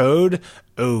offer code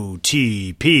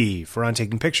OTP for On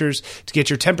Taking Pictures to get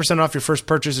your 10% off your first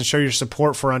purchase and show your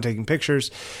support for On Taking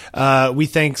Pictures. We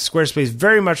thank Squarespace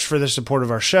very much for their support of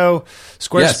our show.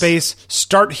 Squarespace,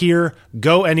 Start here,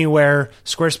 go anywhere.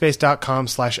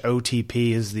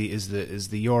 Squarespace.com/OTP is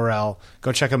the URL.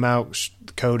 Go check them out.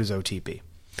 The code is OTP.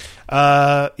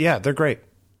 They're great.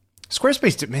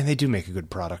 Squarespace, man, they do make a good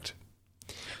product.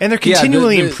 And they're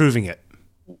continually improving it.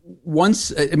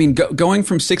 Going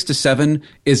from 6 to 7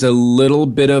 is a little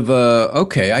bit of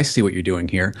okay, I see what you're doing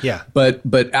here. Yeah. But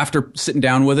after sitting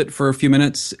down with it for a few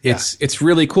minutes, it's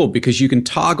really cool because you can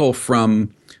toggle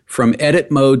from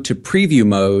edit mode to preview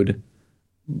mode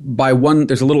by one.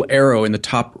 There's a little arrow in the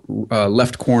top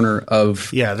left corner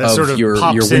of your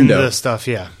window. Into stuff.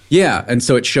 Yeah, and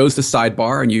so it shows the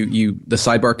sidebar, and the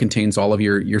sidebar contains all of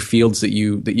your fields that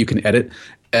you can edit,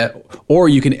 or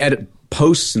you can edit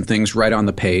posts and things right on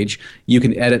the page. You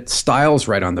can edit styles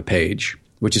right on the page,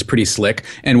 which is pretty slick.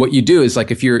 And what you do is,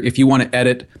 like, if you want to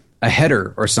edit a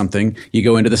header or something, you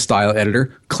go into the style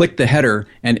editor, click the header,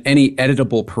 and any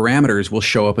editable parameters will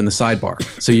show up in the sidebar.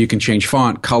 So you can change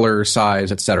font, color, size,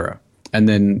 etc. And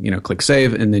then click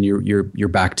save, and then you're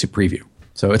back to preview.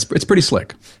 So it's pretty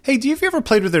slick. Hey, have you ever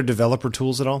played with their developer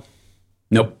tools at all?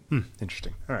 Nope.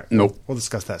 Interesting. All right. Nope. We'll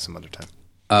discuss that some other time.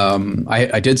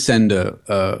 I did send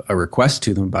a request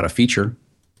to them about a feature.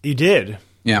 You did?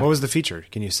 Yeah. What was the feature?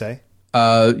 Can you say?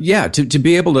 To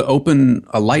be able to open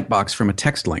a lightbox from a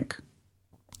text link.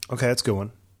 Okay, that's a good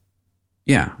one.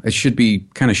 Yeah, it should be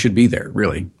there,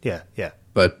 really. Yeah.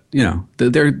 But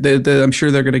I'm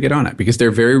sure they're going to get on it because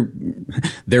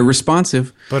they're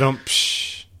responsive. But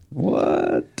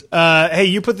what? Hey,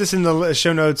 you put this in the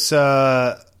show notes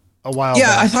a while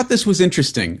back. I thought this was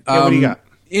interesting. What do you got?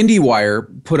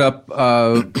 IndieWire put up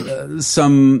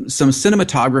some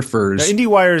cinematographers. Now,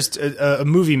 IndieWire's a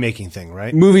movie making thing,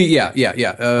 right?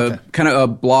 Okay. Kind of a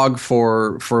blog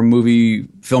for movie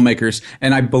filmmakers,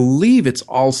 and I believe it's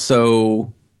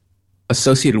also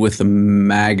associated with the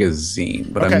magazine,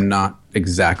 but I'm not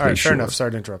exactly sure. Fair enough.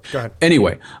 Sorry to interrupt. Go ahead.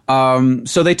 Anyway,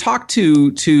 so they talked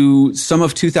to some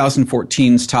of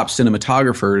 2014's top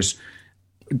cinematographers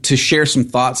to share some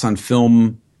thoughts on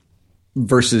film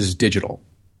versus digital.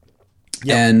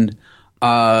 Yep. And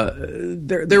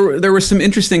there were some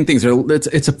interesting things.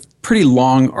 It's a pretty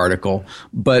long article,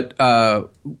 but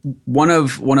one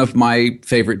of my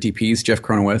favorite DPs, Jeff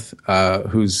Cronenweth,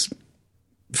 whose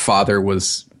father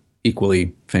was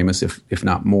equally famous, if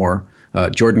not more,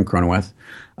 Jordan Cronenweth,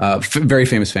 very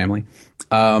famous family.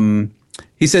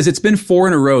 He says, it's been 4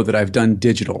 in a row that I've done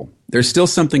digital. There's still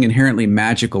something inherently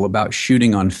magical about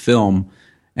shooting on film,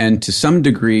 and to some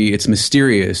degree it's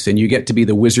mysterious, and you get to be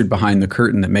the wizard behind the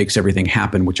curtain that makes everything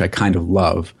happen, which I kind of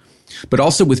love. But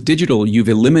also with digital, you've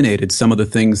eliminated some of the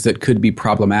things that could be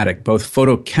problematic, both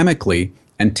photochemically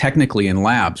and technically in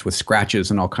labs with scratches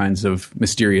and all kinds of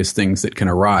mysterious things that can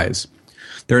arise.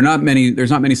 There's not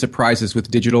many surprises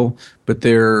with digital, but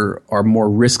there are more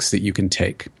risks that you can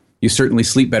take. You certainly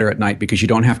sleep better at night because you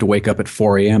don't have to wake up at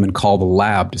 4 a.m. and call the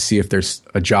lab to see if there's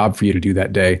a job for you to do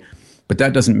that day. But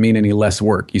that doesn't mean any less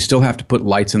work. You still have to put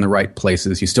lights in the right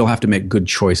places. You still have to make good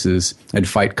choices and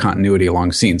fight continuity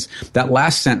along scenes. That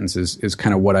last sentence is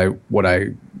kind of what I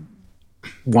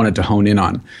wanted to hone in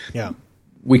on. Yeah.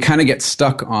 We kind of get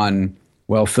stuck on,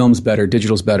 well, film's better,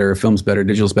 digital's better, film's better,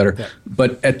 digital's better. Yeah.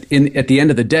 But at the end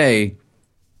of the day,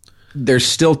 there's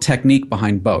still technique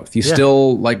behind both. You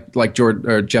still, like George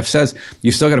or Jeff says,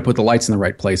 you still got to put the lights in the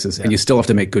right places, and you still have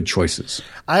to make good choices.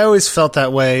 I always felt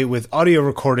that way with audio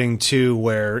recording too,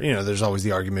 where there's always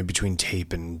the argument between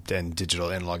tape and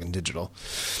digital, analog and digital,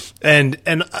 and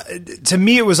to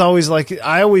me it was always like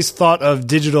I always thought of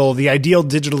digital, the ideal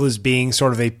digital as being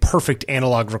sort of a perfect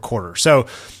analog recorder. So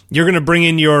you're going to bring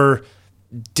in your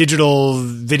digital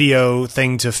video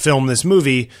thing to film this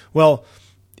movie. Well,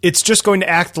 it's just going to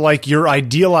act like your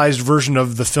idealized version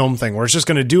of the film thing, where it's just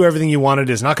going to do everything you wanted.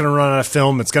 It's not going to run out of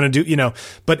film. It's going to do,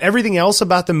 but everything else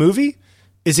about the movie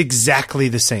is exactly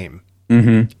the same.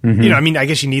 Mm-hmm, mm-hmm. I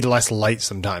guess you need less light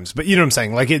sometimes, but you know what I'm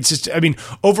saying? Like, it's just,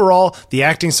 overall, the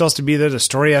acting still has to be there. The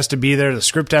story has to be there. The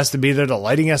script has to be there. The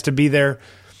lighting has to be there.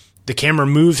 The camera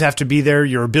moves have to be there.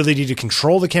 Your ability to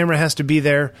control the camera has to be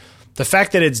there. The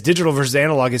fact that it's digital versus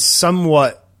analog is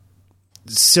somewhat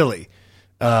silly.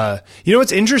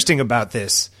 What's interesting about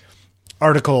this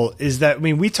article is that,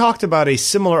 we talked about a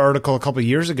similar article a couple of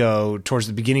years ago towards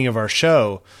the beginning of our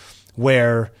show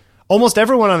where almost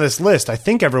everyone on this list, I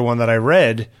think everyone that I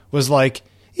read, was like,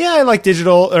 yeah, I like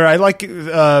digital, or I like,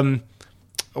 I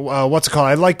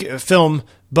like film,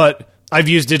 but I've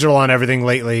used digital on everything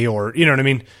lately, or, you know what I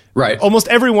mean? Right. Almost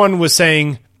everyone was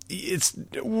saying,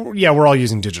 we're all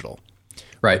using digital.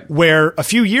 Right. Where a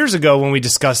few years ago when we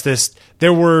discussed this,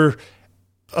 there were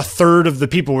a third of the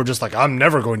people were just like, I'm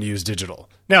never going to use digital.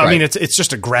 Now, right. It's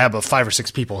just a grab of 5 or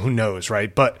 6 people, who knows,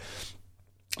 right? But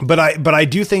I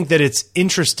do think that it's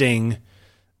interesting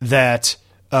that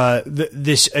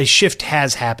a shift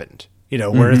has happened. Where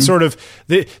mm-hmm. It's sort of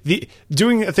the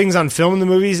doing things on film in the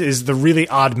movies is the really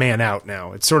odd man out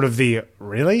now. It's sort of the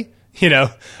really,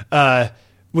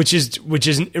 which is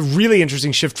a really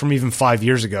interesting shift from even 5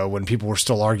 years ago when people were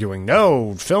still arguing,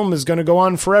 no, film is going to go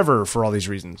on forever for all these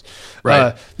reasons.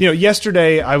 Right.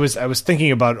 Yesterday I was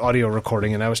thinking about audio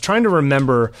recording, and I was trying to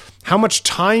remember how much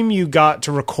time you got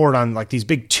to record on like these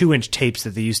big 2-inch tapes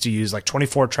that they used to use, like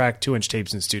 24-track 2-inch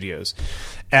tapes in studios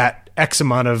at X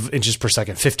amount of inches per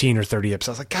second, 15 or 30 episodes.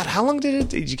 I was like, God, how long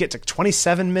did you get to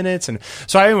 27 minutes? And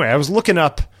so anyway, I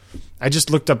just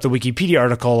looked up the Wikipedia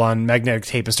article on magnetic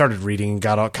tape and started reading and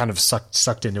got all kind of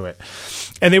sucked into it.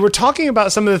 And they were talking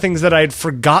about some of the things that I had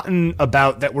forgotten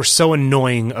about that were so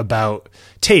annoying about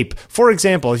tape. For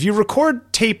example, if you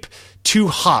record tape too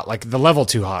hot, like the level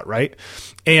too hot, right?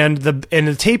 And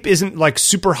the tape isn't like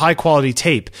super high quality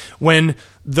tape. When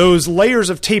those layers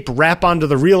of tape wrap onto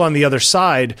the reel on the other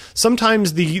side,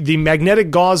 sometimes the magnetic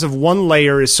gauze of one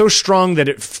layer is so strong that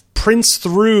it prints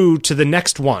through to the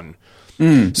next one.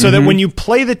 So that when you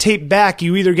play the tape back,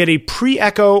 you either get a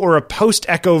pre-echo or a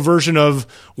post-echo version of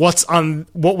what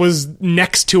was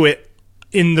next to it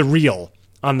in the reel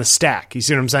on the stack. You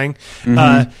see what I'm saying?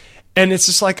 Mm-hmm. And it's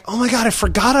just like, oh my God, I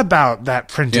forgot about that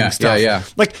printing stuff. Yeah.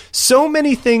 Like so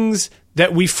many things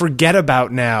that we forget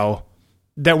about now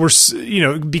that we're,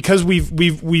 because we've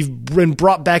been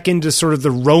brought back into sort of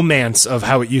the romance of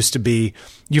how it used to be.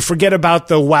 You forget about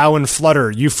the wow and flutter.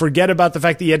 You forget about the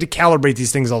fact that you had to calibrate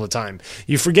these things all the time.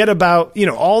 You forget about,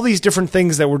 all these different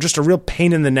things that were just a real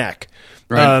pain in the neck.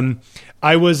 Right.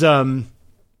 I was,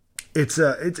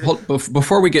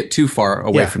 Before we get too far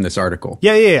away from this article.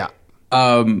 Yeah.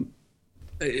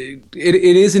 It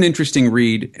is an interesting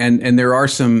read, and there are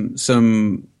some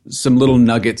little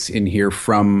nuggets in here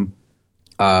from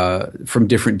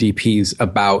different DPs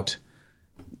about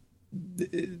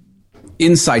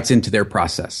insights into their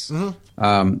process.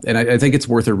 And I think it's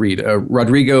worth a read.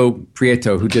 Rodrigo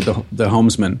Prieto, who did the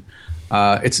Homesman,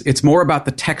 it's more about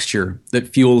the texture that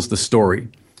fuels the story.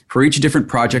 For each different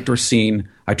project or scene,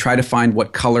 I try to find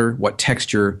what color, what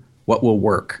texture, what will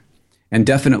work. And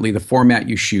definitely the format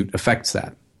you shoot affects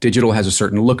that. Digital has a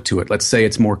certain look to it. Let's say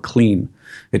it's more clean.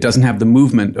 It doesn't have the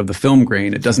movement of the film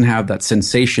grain. It doesn't have that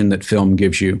sensation that film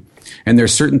gives you. And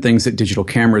there's certain things that digital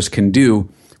cameras can do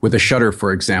with a shutter,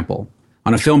 for example.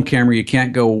 On a film camera, you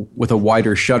can't go with a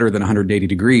wider shutter than 180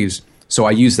 degrees. So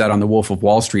I use that on The Wolf of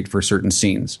Wall Street for certain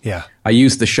scenes. Yeah. I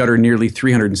use the shutter nearly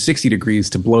 360 degrees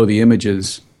to blow the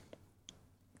images.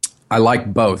 I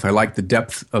like both. I like the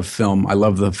depth of film. I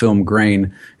love the film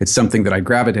grain. It's something that I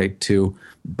gravitate to,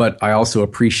 but I also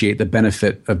appreciate the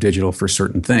benefit of digital for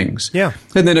certain things. Yeah.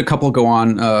 And then a couple go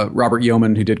on. Robert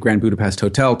Yeoman, who did Grand Budapest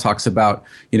Hotel, talks about,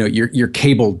 you're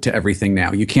cabled to everything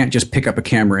now. You can't just pick up a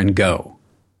camera and go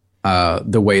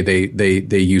the way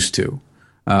they used to.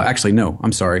 Actually, no,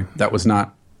 I'm sorry. That was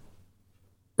not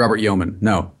Robert Yeoman.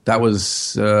 No, that was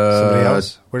somebody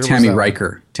else. Tammy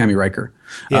Riker. Tammy Riker.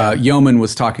 Yeah. Yeoman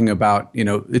was talking about,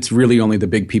 it's really only the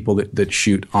big people that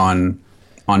shoot on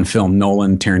film,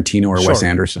 Nolan, Tarantino, or Wes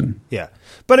Anderson. Yeah.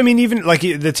 But I mean, even like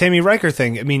the Tammy Riker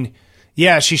thing, I mean,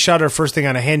 yeah, she shot her first thing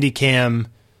on a handy cam,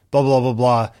 blah, blah, blah,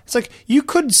 blah. It's like, you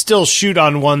could still shoot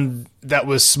on one that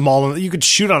was small. You could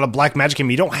shoot on a Blackmagic cam.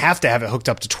 You don't have to have it hooked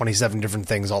up to 27 different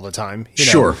things all the time.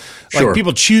 Sure. Like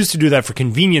people choose to do that for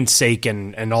convenience sake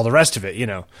and all the rest of it,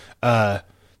 It's not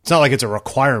like it's a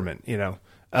requirement,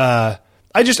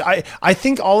 I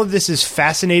think all of this is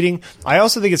fascinating. I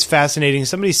also think it's fascinating.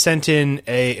 Somebody sent in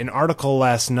an article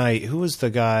last night. Who was the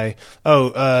guy?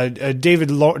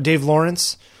 Dave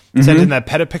Lawrence sent in that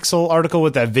Petapixel article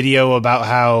with that video about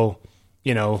how,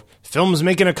 film's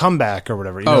making a comeback or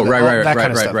whatever.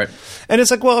 Right. And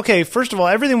it's like, well, okay, first of all,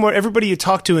 everybody you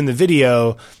talk to in the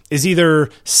video is either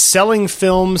selling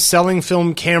film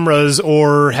cameras,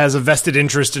 or has a vested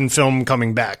interest in film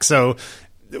coming back. So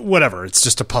whatever, it's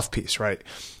just a puff piece, right?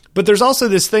 But there's also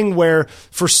this thing where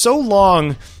for so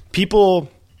long people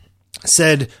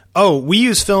said, oh, we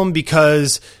use film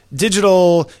because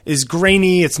digital is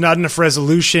grainy, it's not enough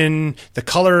resolution, the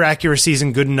color accuracy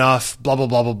isn't good enough, blah, blah,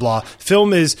 blah, blah, blah.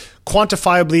 Film is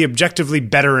quantifiably, objectively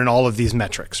better in all of these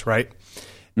metrics, right?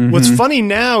 Mm-hmm. What's funny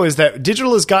now is that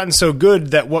digital has gotten so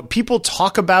good that what people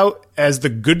talk about as the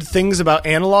good things about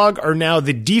analog are now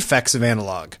the defects of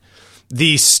analog.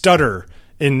 The stutter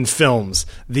in films,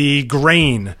 the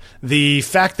grain, the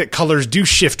fact that colors do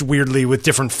shift weirdly with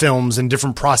different films and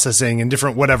different processing and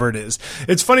different whatever it is.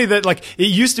 It's funny that like it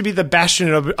used to be the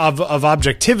bastion of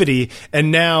objectivity,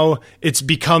 and now it's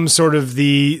become sort of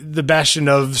the bastion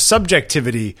of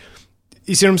subjectivity.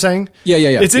 You see what I'm saying?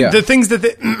 Yeah. It's the things that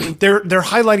they're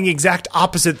highlighting exact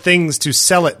opposite things to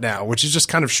sell it now, which is just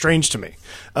kind of strange to me.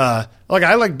 I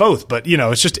like both, but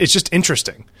it's just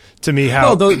interesting to me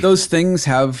how those things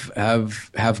have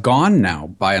gone now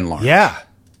by and large. Yeah,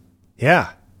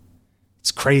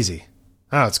 it's crazy.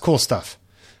 Oh, it's cool stuff.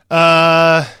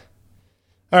 All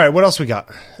right, what else we got?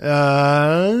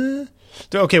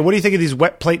 Okay, what do you think of these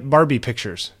wet plate Barbie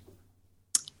pictures?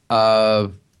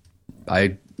 They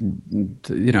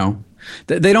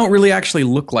don't really actually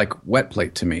look like wet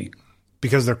plate to me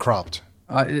because they're cropped.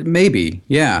 Maybe,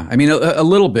 yeah. I mean, a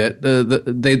little bit.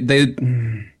 They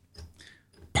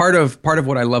part of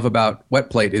what I love about wet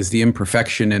plate is the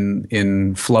imperfection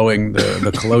in flowing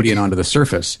the collodion onto the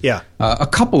surface. Yeah, a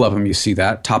couple of them you see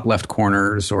that top left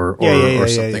corners or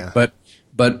something. Yeah.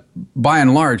 But by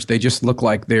and large, they just look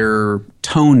like they're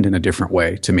toned in a different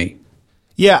way to me.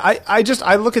 Yeah,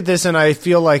 I look at this and I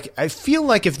feel like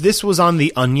if this was on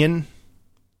The Onion,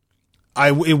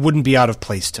 it wouldn't be out of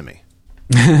place to me.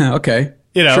 Okay.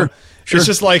 Sure. It's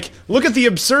just like, look at the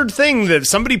absurd thing that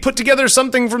somebody put together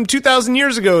something from 2,000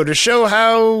 years ago to show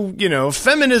how,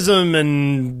 feminism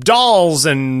and dolls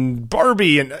and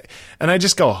Barbie and I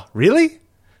just go, really?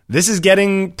 This is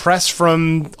getting press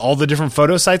from all the different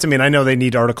photo sites? I mean, I know they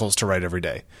need articles to write every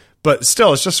day, But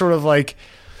still, it's just sort of like,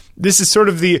 this is sort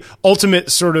of the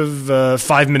ultimate sort of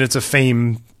 5 minutes of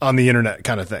fame on the internet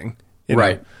kind of thing. You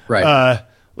know? Right.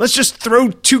 Let's just throw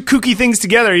two kooky things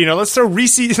together. Let's throw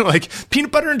Reese's, like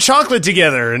peanut butter and chocolate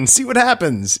together and see what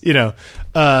happens. It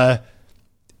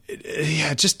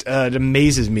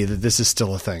amazes me that this is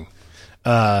still a thing.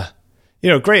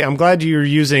 Great. I'm glad you're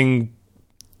using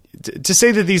to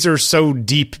say that these are so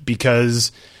deep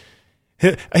because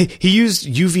he used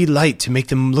UV light to make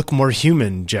them look more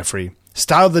human, Jeffrey.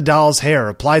 Styled the doll's hair,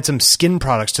 applied some skin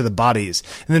products to the bodies,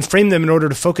 and then framed them in order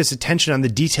to focus attention on the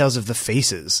details of the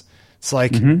faces. It's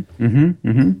like,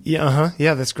 yeah,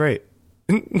 that's great.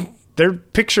 They're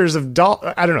pictures of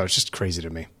I don't know. It's just crazy to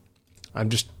me. I'm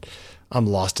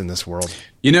lost in this world.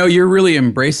 You're really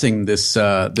embracing this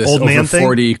old man over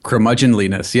 40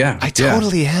 curmudgeonliness. Yeah, I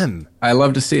totally am. I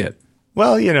love to see it.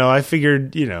 Well, I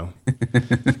figured,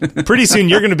 pretty soon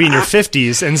you're going to be in your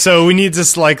 50s, and so we need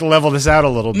to level this out a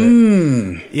little bit.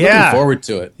 Looking forward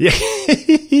to it. Yeah.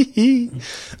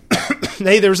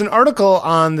 Hey, there was an article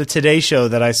on the Today Show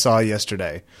that I saw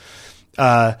yesterday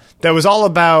that was all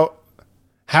about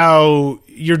how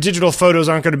your digital photos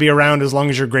aren't going to be around as long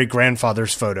as your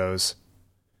great-grandfather's photos.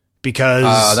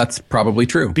 Because that's probably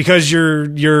true. Because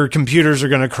your computers are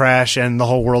going to crash and the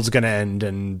whole world's going to end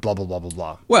and blah, blah, blah, blah,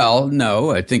 blah. Well,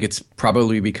 no, I think it's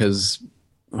probably because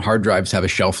hard drives have a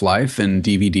shelf life and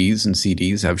DVDs and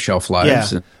CDs have shelf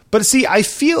lives. Yeah. But see, I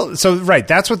feel so, right.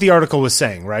 That's what the article was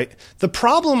saying, right? The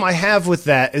problem I have with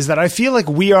that is that I feel like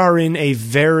we are on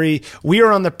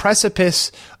the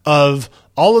precipice of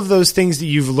all of those things that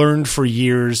you've learned for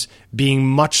years being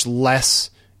much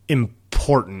less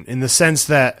important in the sense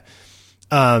that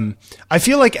I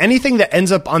feel like anything that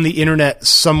ends up on the internet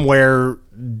somewhere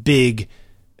big,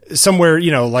 somewhere,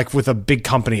 like with a big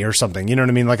company or something, you know what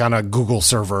I mean? Like on a Google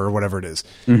server or whatever it is,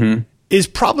 is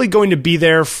probably going to be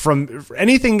there from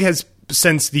anything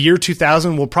since the year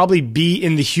 2000 will probably be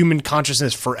in the human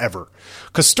consciousness forever.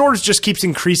 Because storage just keeps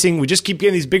increasing. We just keep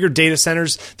getting these bigger data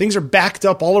centers. Things are backed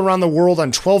up all around the world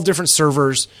on 12 different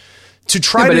servers. To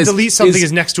try to delete something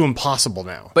is next to impossible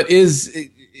now. But is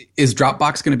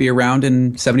Dropbox going to be around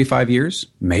in 75 years?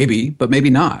 Maybe, but maybe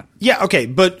not. Yeah, okay,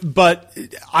 but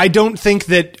I don't think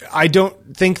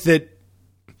that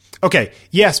okay,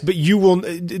 yes, but you will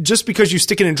just because you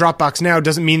stick it in Dropbox now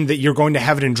doesn't mean that you're going to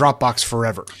have it in Dropbox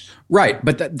forever. Right,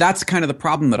 but that's kind of the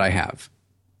problem that I have.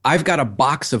 I've got a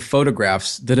box of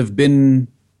photographs that have been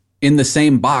in the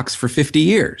same box for 50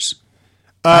 years.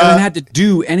 I haven't had to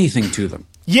do anything to them.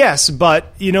 Yes,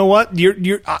 but you know what?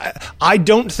 I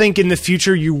don't think in the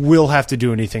future you will have to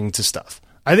do anything to stuff.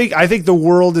 I think the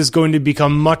world is going to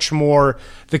become much more,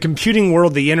 the computing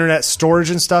world, the internet storage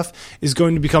and stuff is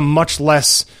going to become much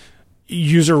less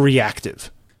user reactive.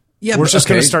 Yeah, we're just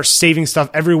going to start saving stuff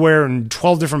everywhere in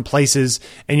 12 different places,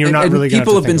 and you're not really going to.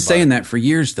 People have been saying that for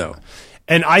years, though.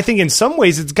 And I think in some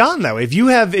ways it's gone that way. If you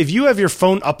have your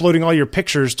phone uploading all your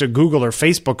pictures to Google or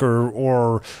Facebook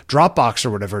or Dropbox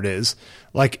or whatever it is,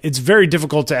 like it's very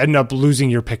difficult to end up losing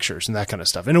your pictures and that kind of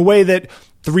stuff. In a way that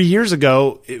 3 years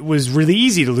ago it was really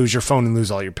easy to lose your phone and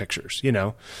lose all your pictures.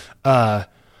 I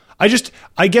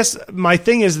guess my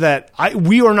thing is that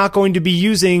we are not going to be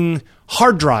using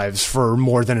hard drives for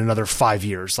more than another 5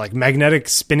 years. Like magnetic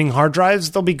spinning hard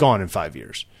drives, they'll be gone in 5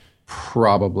 years.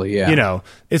 Probably, yeah.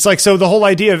 It's like, so the whole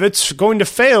idea of it's going to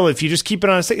fail if you just keep it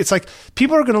on a stick. It's like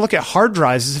people are going to look at hard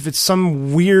drives as if it's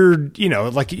some weird,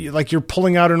 like you're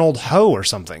pulling out an old hoe or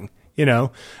something, You're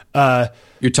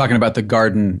talking about the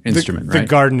garden instrument, right? The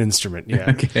garden instrument,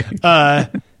 yeah. Okay.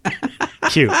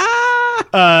 Cute.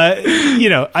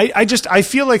 I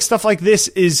feel like stuff like this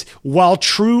is, while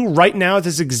true right now at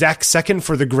this exact second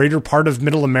for the greater part of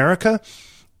middle America,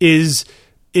 is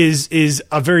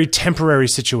a very temporary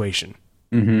situation.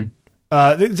 Mm-hmm.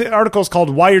 The article is called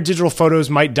 "Why Your Digital Photos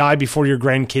Might Die Before Your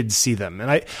Grandkids See Them," and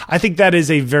I think that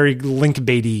is a very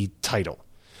linkbaity title.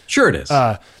 Sure, it is.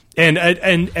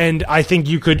 And I think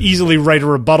you could easily write a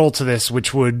rebuttal to this,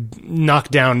 which would knock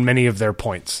down many of their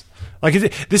points. Like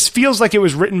this feels like it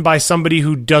was written by somebody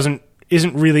who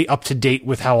isn't really up to date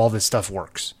with how all this stuff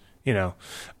works.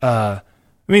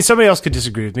 Somebody else could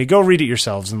disagree with me. Go read it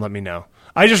yourselves and let me know.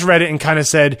 I just read it and kind of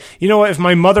said, you know what? If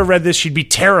my mother read this, she'd be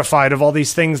terrified of all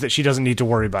these things that she doesn't need to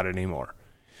worry about anymore.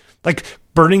 Like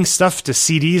burning stuff to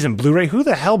CDs and Blu-ray. Who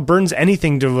the hell burns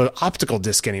anything to an optical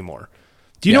disc anymore?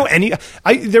 Do you know any?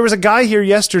 There was a guy here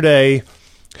yesterday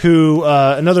who,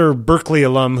 another Berkeley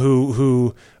alum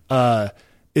who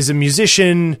is a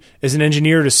musician, is an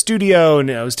engineer at a studio,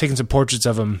 and I was taking some portraits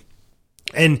of him.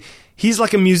 And he's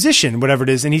like a musician, whatever it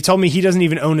is, and he told me he doesn't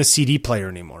even own a CD player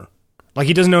anymore. Like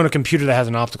he doesn't own a computer that has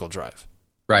an optical drive.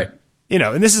 Right.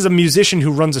 and this is a musician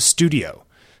who runs a studio.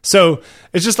 So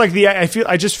it's just like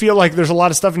I just feel like there's a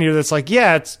lot of stuff in here that's like,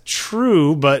 yeah, it's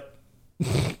true, but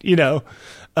I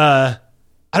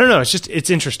don't know. It's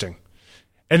interesting.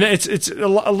 And it's a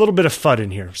little bit of FUD in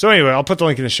here. So anyway, I'll put the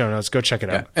link in the show notes. Go check it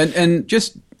out. And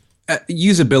just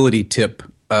usability tip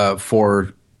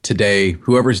for today,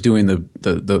 whoever's doing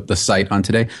the site on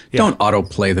today, don't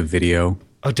autoplay the video.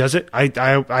 Oh, does it?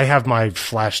 I have my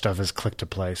Flash stuff as click to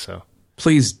play, so.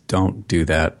 Please don't do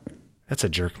that. That's a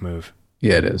jerk move.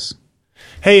 Yeah, it is.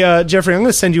 Hey, Jeffrey, I'm going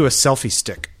to send you a selfie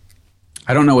stick.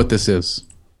 I don't know what this is.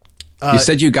 You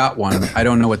said you got one. I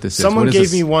don't know what this is. Someone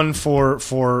gave me one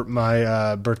for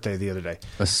my birthday the other day.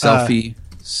 A selfie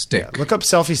stick. Yeah, look up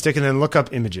selfie stick and then look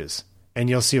up images, and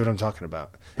you'll see what I'm talking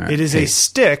about. Right. It is a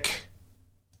stick.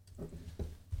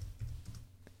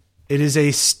 It is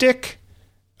a stick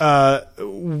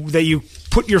that you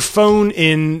put your phone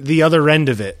in the other end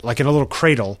of it, like in a little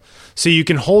cradle, so you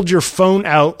can hold your phone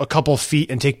out a couple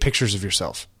feet and take pictures of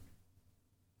yourself.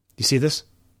 You see this?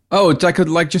 Oh, it's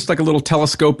just like a little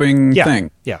telescoping thing.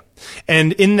 Yeah.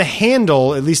 And in the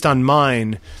handle, at least on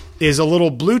mine, is a little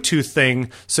Bluetooth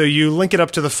thing. So you link it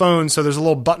up to the phone. So there's a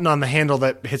little button on the handle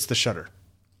that hits the shutter.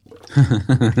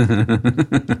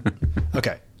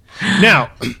 Okay.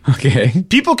 Now,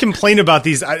 people complain about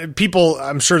these.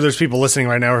 I'm sure there's people listening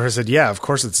right now who said, yeah, of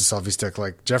course it's a selfie stick.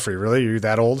 Like, Jeffrey, really? You're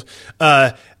that old?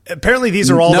 Apparently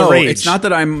these are all the rage. It's not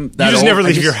that I'm that You just old. never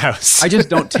leave your house. I just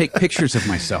don't take pictures of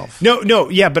myself. No,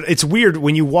 yeah, but it's weird.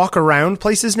 When you walk around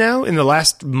places now, in the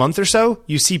last month or so,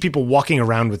 you see people walking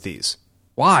around with these.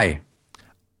 Why?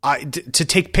 To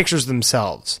take pictures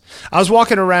themselves. I was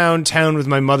walking around town with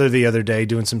my mother the other day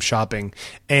doing some shopping,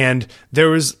 and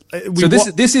there was...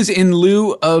 this is in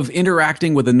lieu of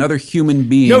interacting with another human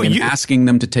being and asking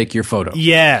them to take your photo.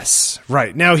 Yes,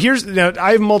 right. Now,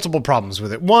 I have multiple problems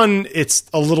with it. One, it's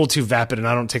a little too vapid, and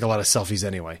I don't take a lot of selfies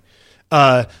anyway.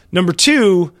 Number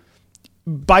two...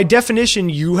 By definition,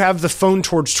 you have the phone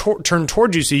turned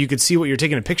towards you so you could see what you're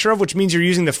taking a picture of, which means you're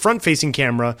using the front-facing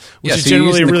camera, which is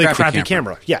generally a really crappy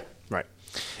camera. Yeah, right.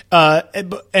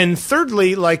 And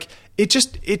thirdly, like it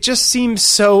just seems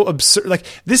so absurd. Like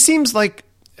this seems like,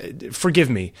 forgive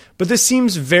me, but this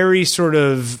seems very sort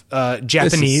of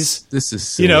Japanese. This is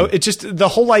silly. It's just the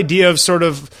whole idea of sort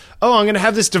of, oh, I'm going to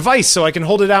have this device so I can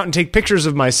hold it out and take pictures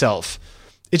of myself.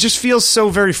 It just feels so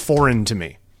very foreign to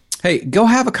me. Hey, go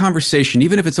have a conversation,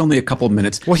 even if it's only a couple of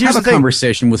minutes. Well, here's have a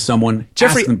conversation with someone.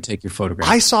 Jeffrey, ask them to take your photograph.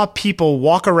 I saw people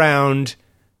walk around,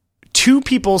 two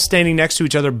people standing next to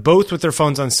each other, both with their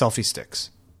phones on selfie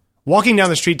sticks, walking down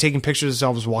the street, taking pictures of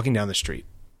themselves, walking down the street.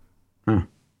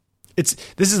 This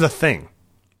is a thing.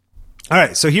 All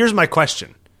right, so here's my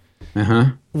question.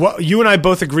 Well, you and I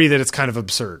both agree that it's kind of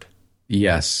absurd.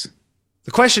 Yes.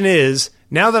 The question is,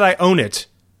 now that I own it,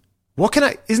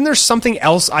 isn't there something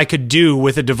else I could do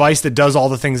with a device that does all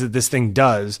the things that this thing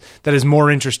does that is more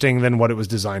interesting than what it was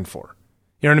designed for?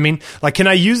 You know what I mean? Like, can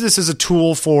I use this as a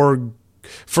tool for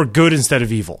good instead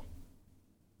of evil?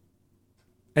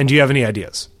 And do you have any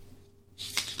ideas?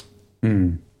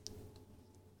 Is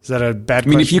that a bad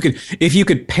question? I mean, if you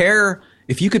could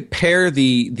pair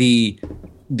the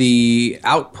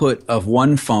output of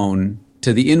one phone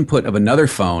to the input of another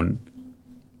phone,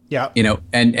 yeah,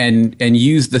 and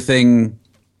use the thing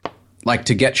like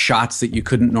to get shots that you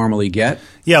couldn't normally get.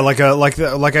 Yeah, like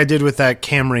I did with that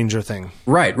Cam Ranger thing.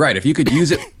 Right. If you could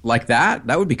use it like that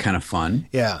would be kind of fun.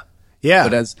 Yeah.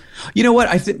 But as you know, what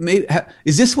I think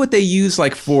is this what they use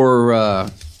like for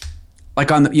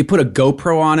like you put a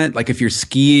GoPro on it, like if you're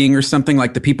skiing or something,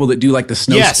 like the people that do like the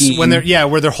snow skiing.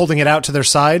 Where they're holding it out to their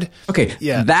side. Okay,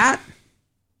 yeah,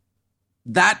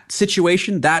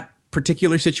 that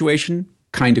particular situation.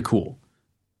 Kind of cool,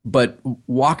 but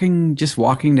just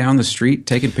walking down the street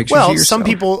taking pictures of yourself. Some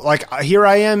people, like here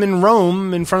I am in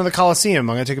Rome in front of the Colosseum.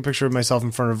 I'm going to take a picture of myself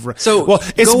in front of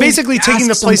it's basically taking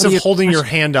the place of holding your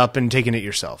hand up and taking it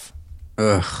yourself.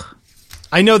 Ugh.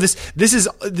 I know this is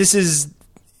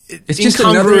it's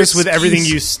incongruous with everything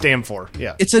you stand for.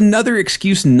 Yeah. It's another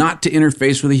excuse not to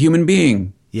interface with a human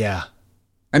being. Yeah.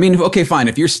 I mean, okay, fine.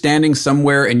 If you're standing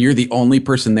somewhere and you're the only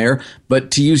person there,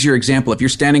 but to use your example, if you're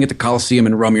standing at the Colosseum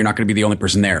in Rome, you're not going to be the only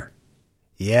person there.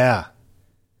 Yeah.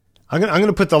 I'm going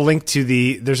to put the link to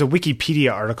there's a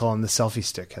Wikipedia article on the selfie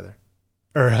stick, Heather.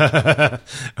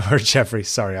 Or Jeffrey.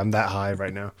 Sorry, I'm that high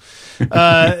right now.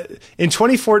 In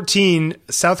 2014,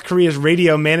 South Korea's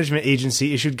radio management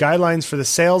agency issued guidelines for the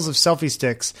sales of selfie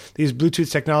sticks that use Bluetooth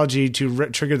technology to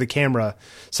trigger the camera.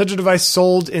 Such a device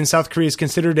sold in South Korea is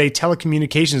considered a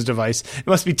telecommunications device. It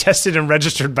must be tested and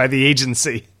registered by the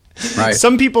agency. Right.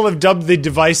 Some people have dubbed the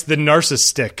device the Narcissus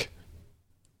stick.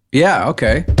 Yeah,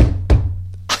 okay.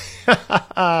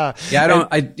 Yeah,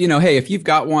 hey, if you've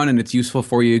got one and it's useful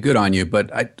for you, good on you.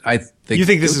 But I think you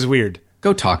think this is weird.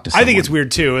 Go talk to someone. I think it's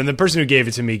weird too. And the person who gave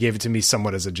it to me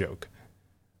somewhat as a joke,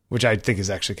 which I think is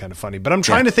actually kind of funny. But I'm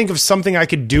trying to think of something I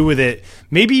could do with it.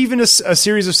 Maybe even a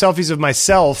series of selfies of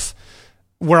myself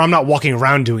where I'm not walking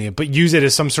around doing it, but use it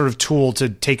as some sort of tool to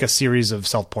take a series of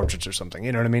self-portraits or something.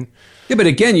 You know what I mean? Yeah, but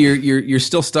again, you're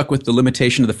still stuck with the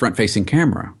limitation of the front-facing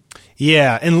camera.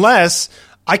 Yeah, unless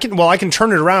I can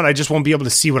turn it around. I just won't be able to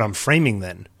see what I'm framing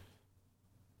then.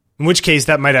 In which case,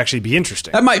 that might actually be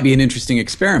interesting. That might be an interesting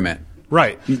experiment.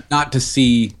 Right. Not to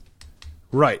see.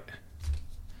 Right.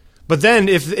 But then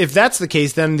if that's the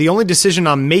case, then the only decision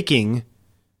I'm making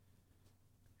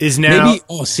is now.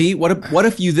 Maybe, what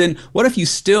if you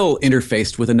still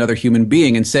interfaced with another human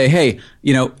being and say, hey,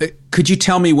 could you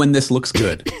tell me when this looks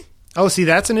good? See,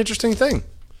 that's an interesting thing.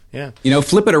 Yeah.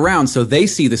 Flip it around so they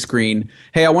see the screen.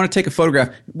 Hey, I want to take a photograph.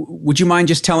 Would you mind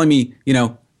just telling me,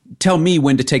 tell me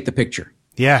when to take the picture?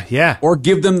 Yeah, yeah. Or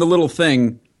give them the little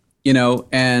thing,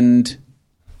 and,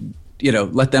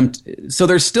 let them. So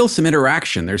there's still some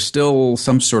interaction. There's still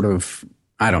some sort of,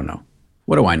 I don't know.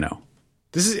 What do I know?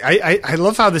 I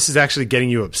love how this is actually getting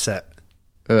you upset.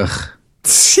 Ugh.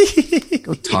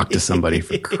 Go talk to somebody,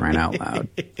 for crying out loud.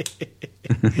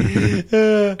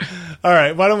 All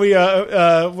right. Why don't we,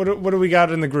 what do we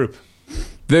got in the group?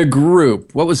 The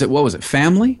group. What was it?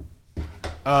 Family?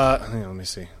 Hang on, let me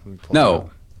see.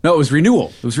 No, it was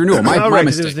renewal. My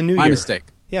mistake. It was the new year. My mistake.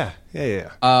 Yeah.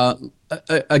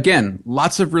 Again,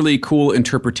 lots of really cool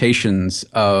interpretations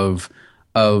of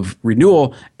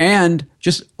renewal, and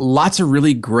just lots of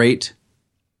really great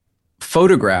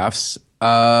photographs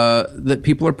that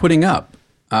people are putting up.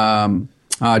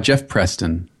 Jeff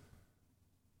Preston.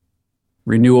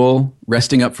 Renewal,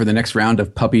 resting up for the next round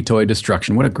of puppy toy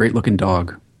destruction. What a great looking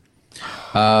dog.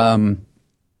 And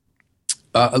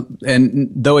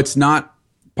though it's not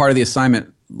part of the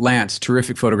assignment, Lance,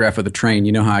 terrific photograph of the train.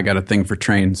 You know how I got a thing for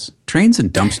trains. Trains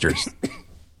and dumpsters.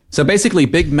 So basically,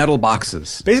 big metal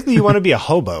boxes. Basically, you want to be a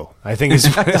hobo, I think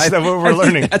is what we're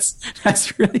learning.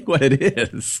 That's really what it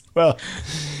is. Well,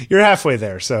 you're halfway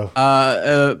there. So,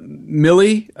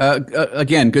 Millie,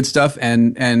 again, good stuff.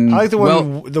 And I like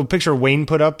the picture Wayne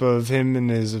put up of him and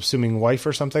his assuming wife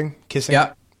or something kissing.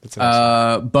 Yeah. That's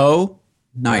nice. Bo,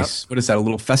 nice. Yep. What is that? A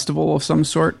little festival of some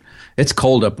sort? It's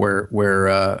cold up where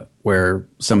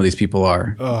some of these people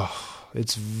are. Oh,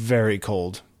 it's very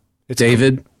cold. It's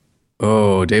David. Cold.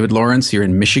 Oh, David Lawrence here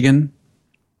in Michigan.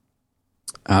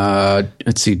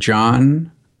 Let's see,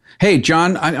 John. Hey,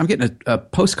 John, I'm getting a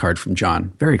postcard from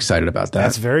John. Very excited about that.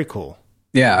 That's very cool.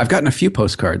 Yeah, I've gotten a few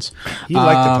postcards. You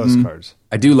like the postcards.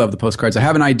 I do love the postcards. I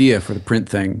have an idea for the print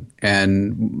thing,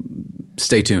 and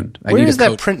stay tuned. Where is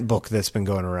that print book that's been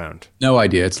going around? No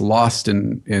idea. It's lost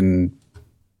in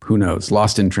who knows?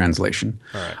 Lost in translation.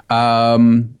 All right.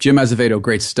 Jim Azevedo,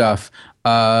 great stuff.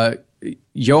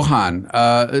 Johan,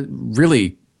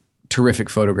 really terrific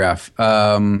photograph.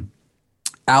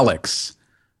 Alex,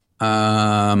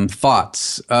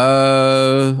 thoughts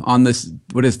on this?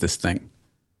 What is this thing?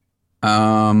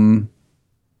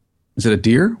 Is it a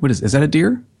deer? Is that a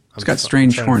deer? It's got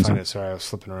strange horns on it. Sorry, I was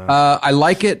flipping around. I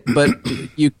like it, but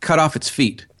you cut off its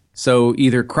feet. So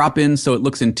either crop in so it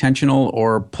looks intentional,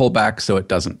 or pull back so it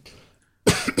doesn't.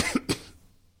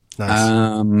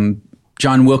 Nice.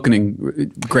 John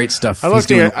Wilkening, great stuff. I like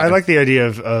the idea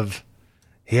of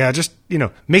just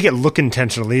make it look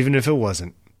intentional, even if it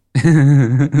wasn't.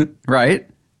 Right.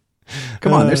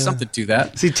 Come on, there's something to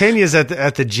that. See, Tanya's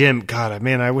at the gym. God,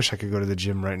 man, I wish I could go to the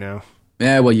gym right now.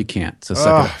 Yeah, well, you can't. So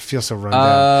I feel so run down.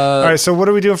 All right, so what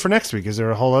are we doing for next week? Is there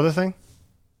a whole other thing?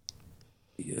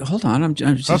 Hold on, I'm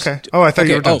just okay. Oh, I thought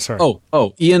you were done. Sorry.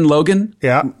 Ian Logan.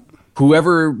 Yeah.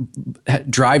 Whoever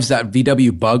drives that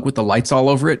VW Bug with the lights all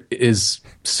over it is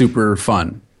super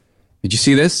fun. Did you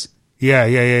see this? Yeah.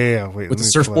 Wait, with the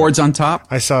surfboards on top?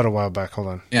 I saw it a while back. Hold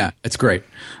on. Yeah, it's great.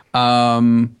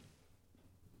 Yeah,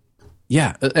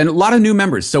 and a lot of new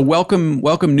members. So welcome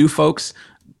new folks.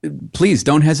 Please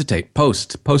don't hesitate.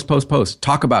 Post.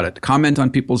 Talk about it. Comment on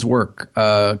people's work.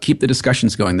 Keep the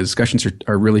discussions going. The discussions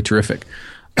are really terrific.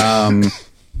 There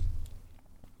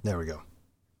we go.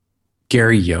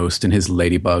 Gary Yost and his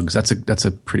ladybugs. That's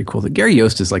a pretty cool thing. Gary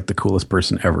Yost is like the coolest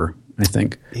person ever, I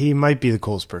think. He might be the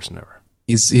coolest person ever.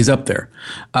 He's up there.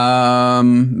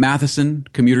 Matheson,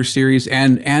 Commuter Series,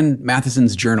 and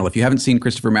Matheson's Journal. If you haven't seen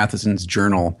Christopher Matheson's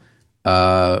Journal,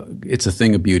 it's a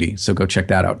thing of beauty. So go check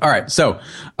that out. All right. So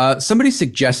somebody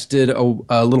suggested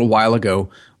a little while ago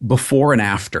before and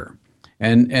after,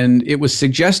 and it was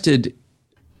suggested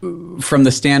from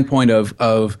the standpoint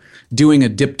of doing a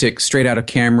diptych straight out of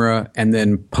camera and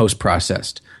then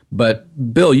post-processed.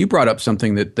 But Bill, you brought up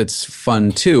something that's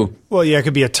fun too. Well, yeah, it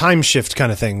could be a time shift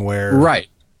kind of thing where Right.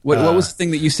 What was the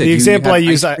thing that you said? The example I had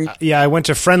used, ice cream? I went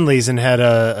to Friendly's and had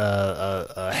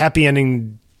a happy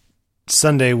ending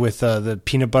sundae with the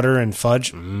peanut butter and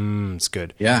fudge. It's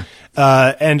good. Yeah.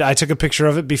 And I took a picture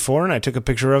of it before, and I took a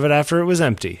picture of it after it was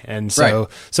empty. And so, Right.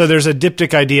 so there's a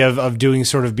diptych idea of doing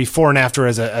sort of before and after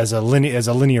as a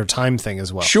linear time thing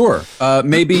as well. Sure.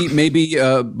 Maybe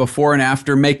before and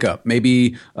after makeup.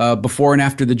 Maybe before and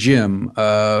after the gym.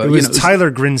 It was Tyler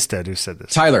Grinstead who said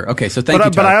this. Tyler. Okay, so thank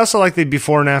you, But Tyler. I also like the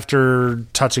before and after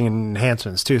touching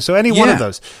enhancements too. So any one of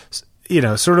Yeah. those,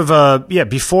 sort of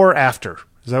before after.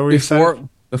 Is that what you said?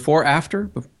 Before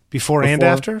after? Before and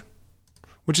after?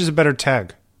 Which is a better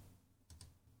tag?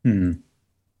 I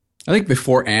think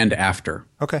before and after.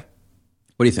 Okay.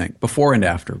 What do you think? Before and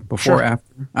after. Sure.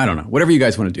 After. I don't know. Whatever you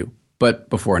guys want to do,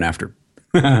 but before and after.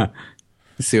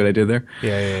 See what I did there?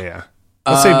 Yeah.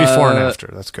 Let's say before and after.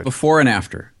 That's good. Before and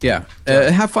after. Yeah.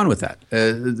 Have fun with that.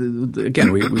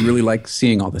 Again, we really like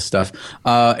seeing all this stuff.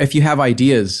 If you have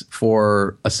ideas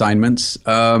for assignments,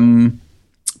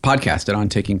 podcast at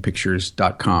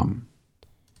ontakingpictures.com.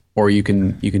 Or you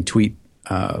can tweet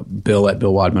Bill at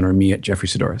Bill Wadman or me at Jeffrey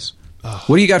Sidoris.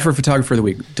 What do you got for Photographer of the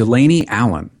Week? Delaney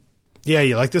Allen. Yeah,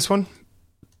 you like this one?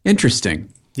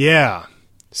 Interesting. Yeah.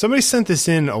 Somebody sent this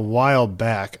in a while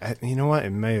back. You know what?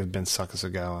 It may have been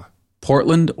Sakasagawa.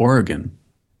 Portland, Oregon.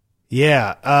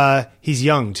 Yeah. He's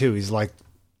young, too. He's like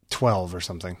 12 or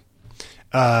something.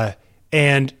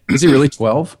 And Is he really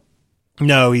 12?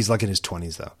 no, he's like in his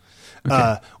 20s, though.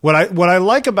 Okay. What I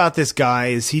like about this guy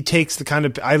is he takes the kind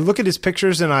of, I look at his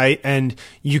pictures and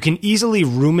you can easily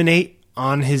ruminate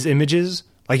on his images.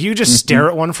 Like you just stare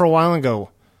at one for a while and go,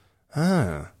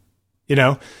 and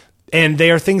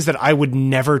they are things that I would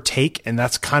never take. And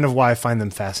that's kind of why I find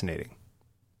them fascinating.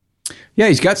 Yeah,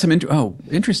 he's got some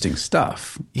interesting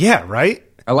stuff. Yeah. Right.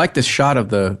 I like this shot of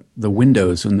the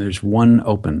windows when there's one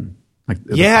open. Like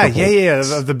Yeah.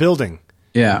 Of the building.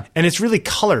 Yeah. And it's really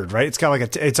colored, right? It's got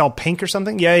like it's all pink or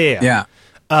something. Yeah.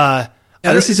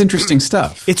 This is interesting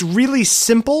stuff. It's really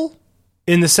simple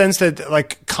in the sense that,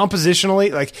 like,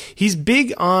 compositionally, like he's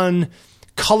big on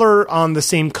color on the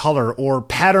same color or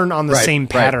pattern on the same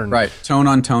pattern. Right. Tone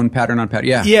on tone, pattern on pattern.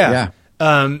 Yeah.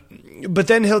 Yeah. But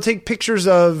then he'll take pictures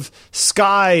of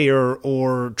sky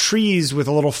or trees with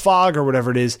a little fog or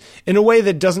whatever it is in a way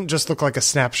that doesn't just look like a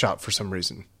snapshot for some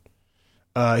reason.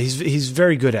 He's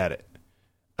very good at it.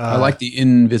 I like the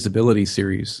Invisibility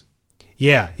series.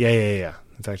 Yeah. In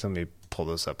fact, let me pull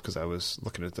those up because I was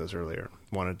looking at those earlier.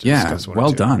 Wanted to discuss one or well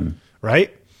two. done.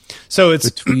 Right? So it's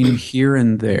between here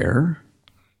and there.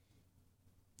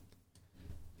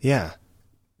 Yeah.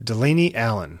 Delaney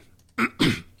Allen.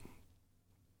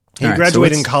 He All right,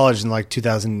 graduated in college in like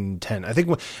 2010. I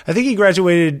think he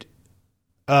graduated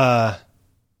wait,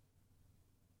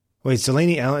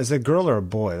 Delaney Allen, is that a girl or a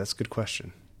boy? That's a good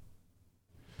question.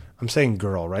 I'm saying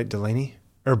girl, right? Delaney?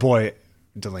 Or boy,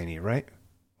 Delaney, right?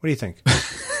 What do you think?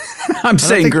 I'm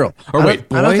saying girl. Or wait,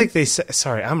 boy? I don't think they say,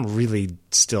 sorry, I'm really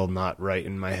still not right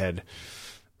in my head.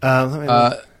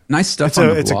 Nice stuff it's on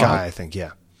the It's blog. a guy, I think,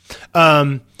 yeah.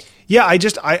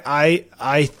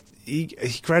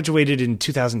 He graduated in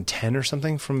 2010 or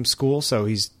something from school, so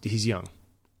he's young.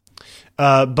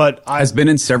 But has been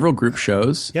in several group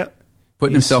shows. Yep.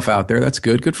 Putting himself out there. That's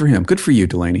good. Good for him. Good for you,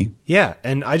 Delaney. Yeah,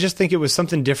 and I just think it was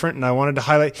something different, and I wanted to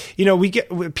highlight.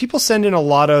 People send in a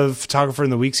lot of Photographer in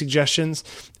the Week suggestions,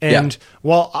 and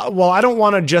while I don't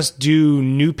want to just do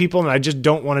new people, and I just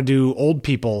don't want to do old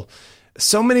people,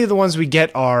 so many of the ones we get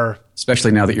are,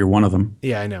 especially now that you're one of them.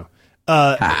 Yeah, I know.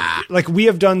 Like we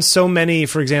have done so many,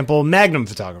 for example, Magnum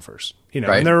photographers, and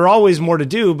there are always more to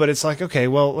do, but it's like, okay,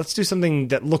 well, let's do something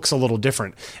that looks a little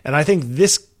different. And I think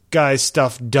this guy's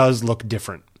stuff does look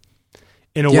different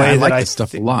in a way I that like this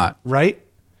stuff a lot. Right?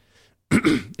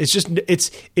 It's just,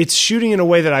 it's shooting in a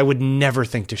way that I would never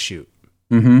think to shoot.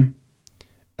 Mm-hmm.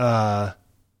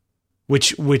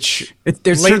 Which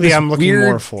there's lately I'm looking weird,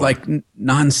 more for. Like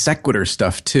non sequitur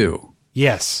stuff too.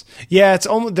 Yes. Yeah, it's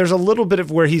almost, there's a little bit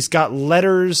of where he's got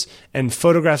letters and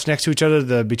photographs next to each other,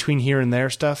 the between here and there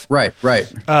stuff. Right.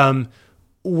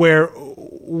 Where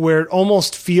it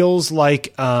almost feels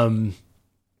like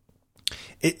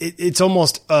it's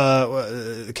almost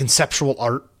conceptual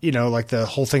art, like the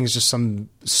whole thing is just some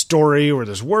story where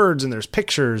there's words and there's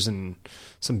pictures and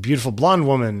some beautiful blonde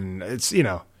woman. It's,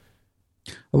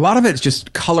 a lot of it's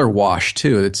just color wash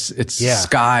too. It's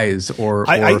skies or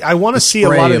I want to see a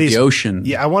lot of these the ocean.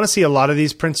 Yeah, I want to see a lot of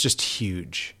these prints just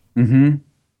huge. Mm-hmm.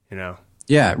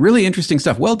 Yeah, really interesting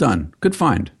stuff. Well done. Good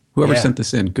find. Whoever sent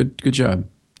this in. Good job.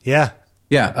 Yeah.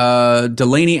 Yeah,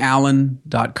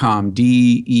 DelaneyAllen.com.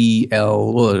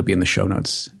 D-E-L, well, it'll be in the show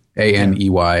notes.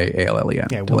 A-N-E-Y-A-L-L-E-N.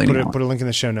 Yeah, we'll put a link in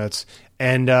the show notes.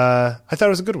 And I thought it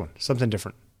was a good one, something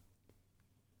different.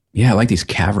 Yeah, I like these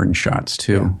cavern shots,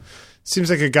 too. Yeah. Seems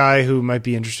like a guy who might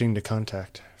be interesting to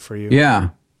contact for you. Yeah.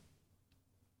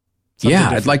 Something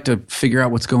different. I'd like to figure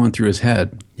out what's going through his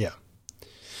head. Yeah.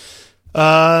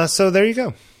 So there you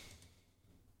go.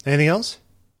 Anything else?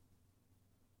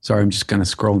 Sorry, I'm just kind of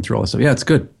scrolling through all this stuff. Yeah, it's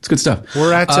good. It's good stuff.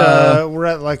 We're at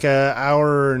like an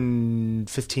hour and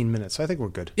 15 minutes. So I think we're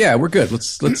good. Yeah, we're good.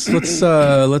 Let's I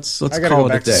gotta call go it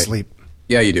back a day. to sleep.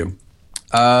 Yeah, you do.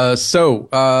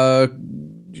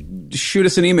 Shoot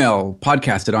us an email,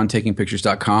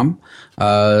 podcast@ontakingpictures.com.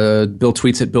 Bill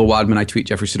tweets at Bill Wadman. I tweet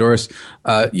Jeffrey Sidoris.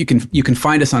 You can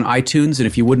find us on iTunes, and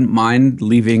if you wouldn't mind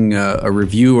leaving a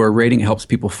review or a rating, it helps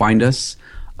people find us.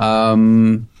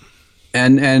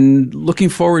 And looking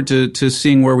forward to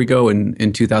seeing where we go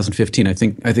in 2015. I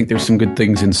think there's some good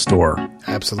things in store.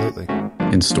 Absolutely.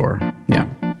 In store. Yeah.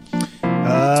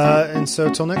 And so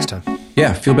till next time.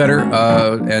 Yeah, feel better.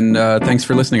 And thanks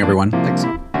for listening, everyone. Thanks.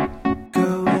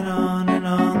 Going on and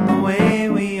on the way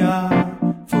we are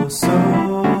for so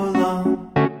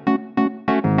long.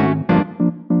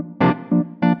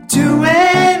 To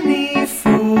any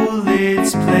fool,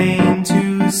 it's plain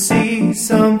to see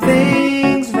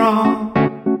something's wrong.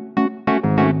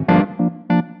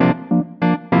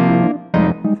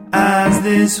 As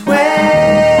this way,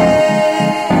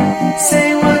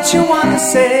 say what you wanna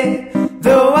say,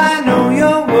 though I know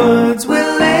your words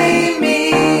will lay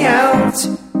me out.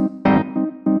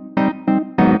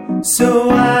 So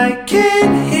I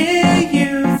can hear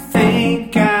you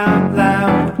think out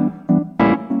loud.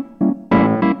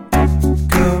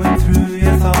 Going through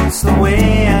your thoughts the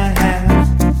way I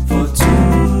have for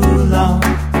too long.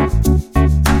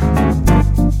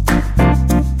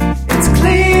 It's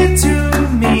clear to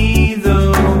me the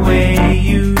way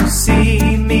you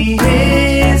see me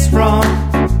is wrong.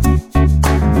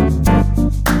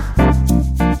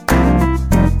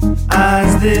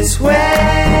 As this way,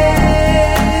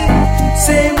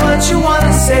 say what you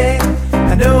wanna say.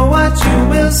 I know what you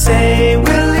will say will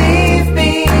lead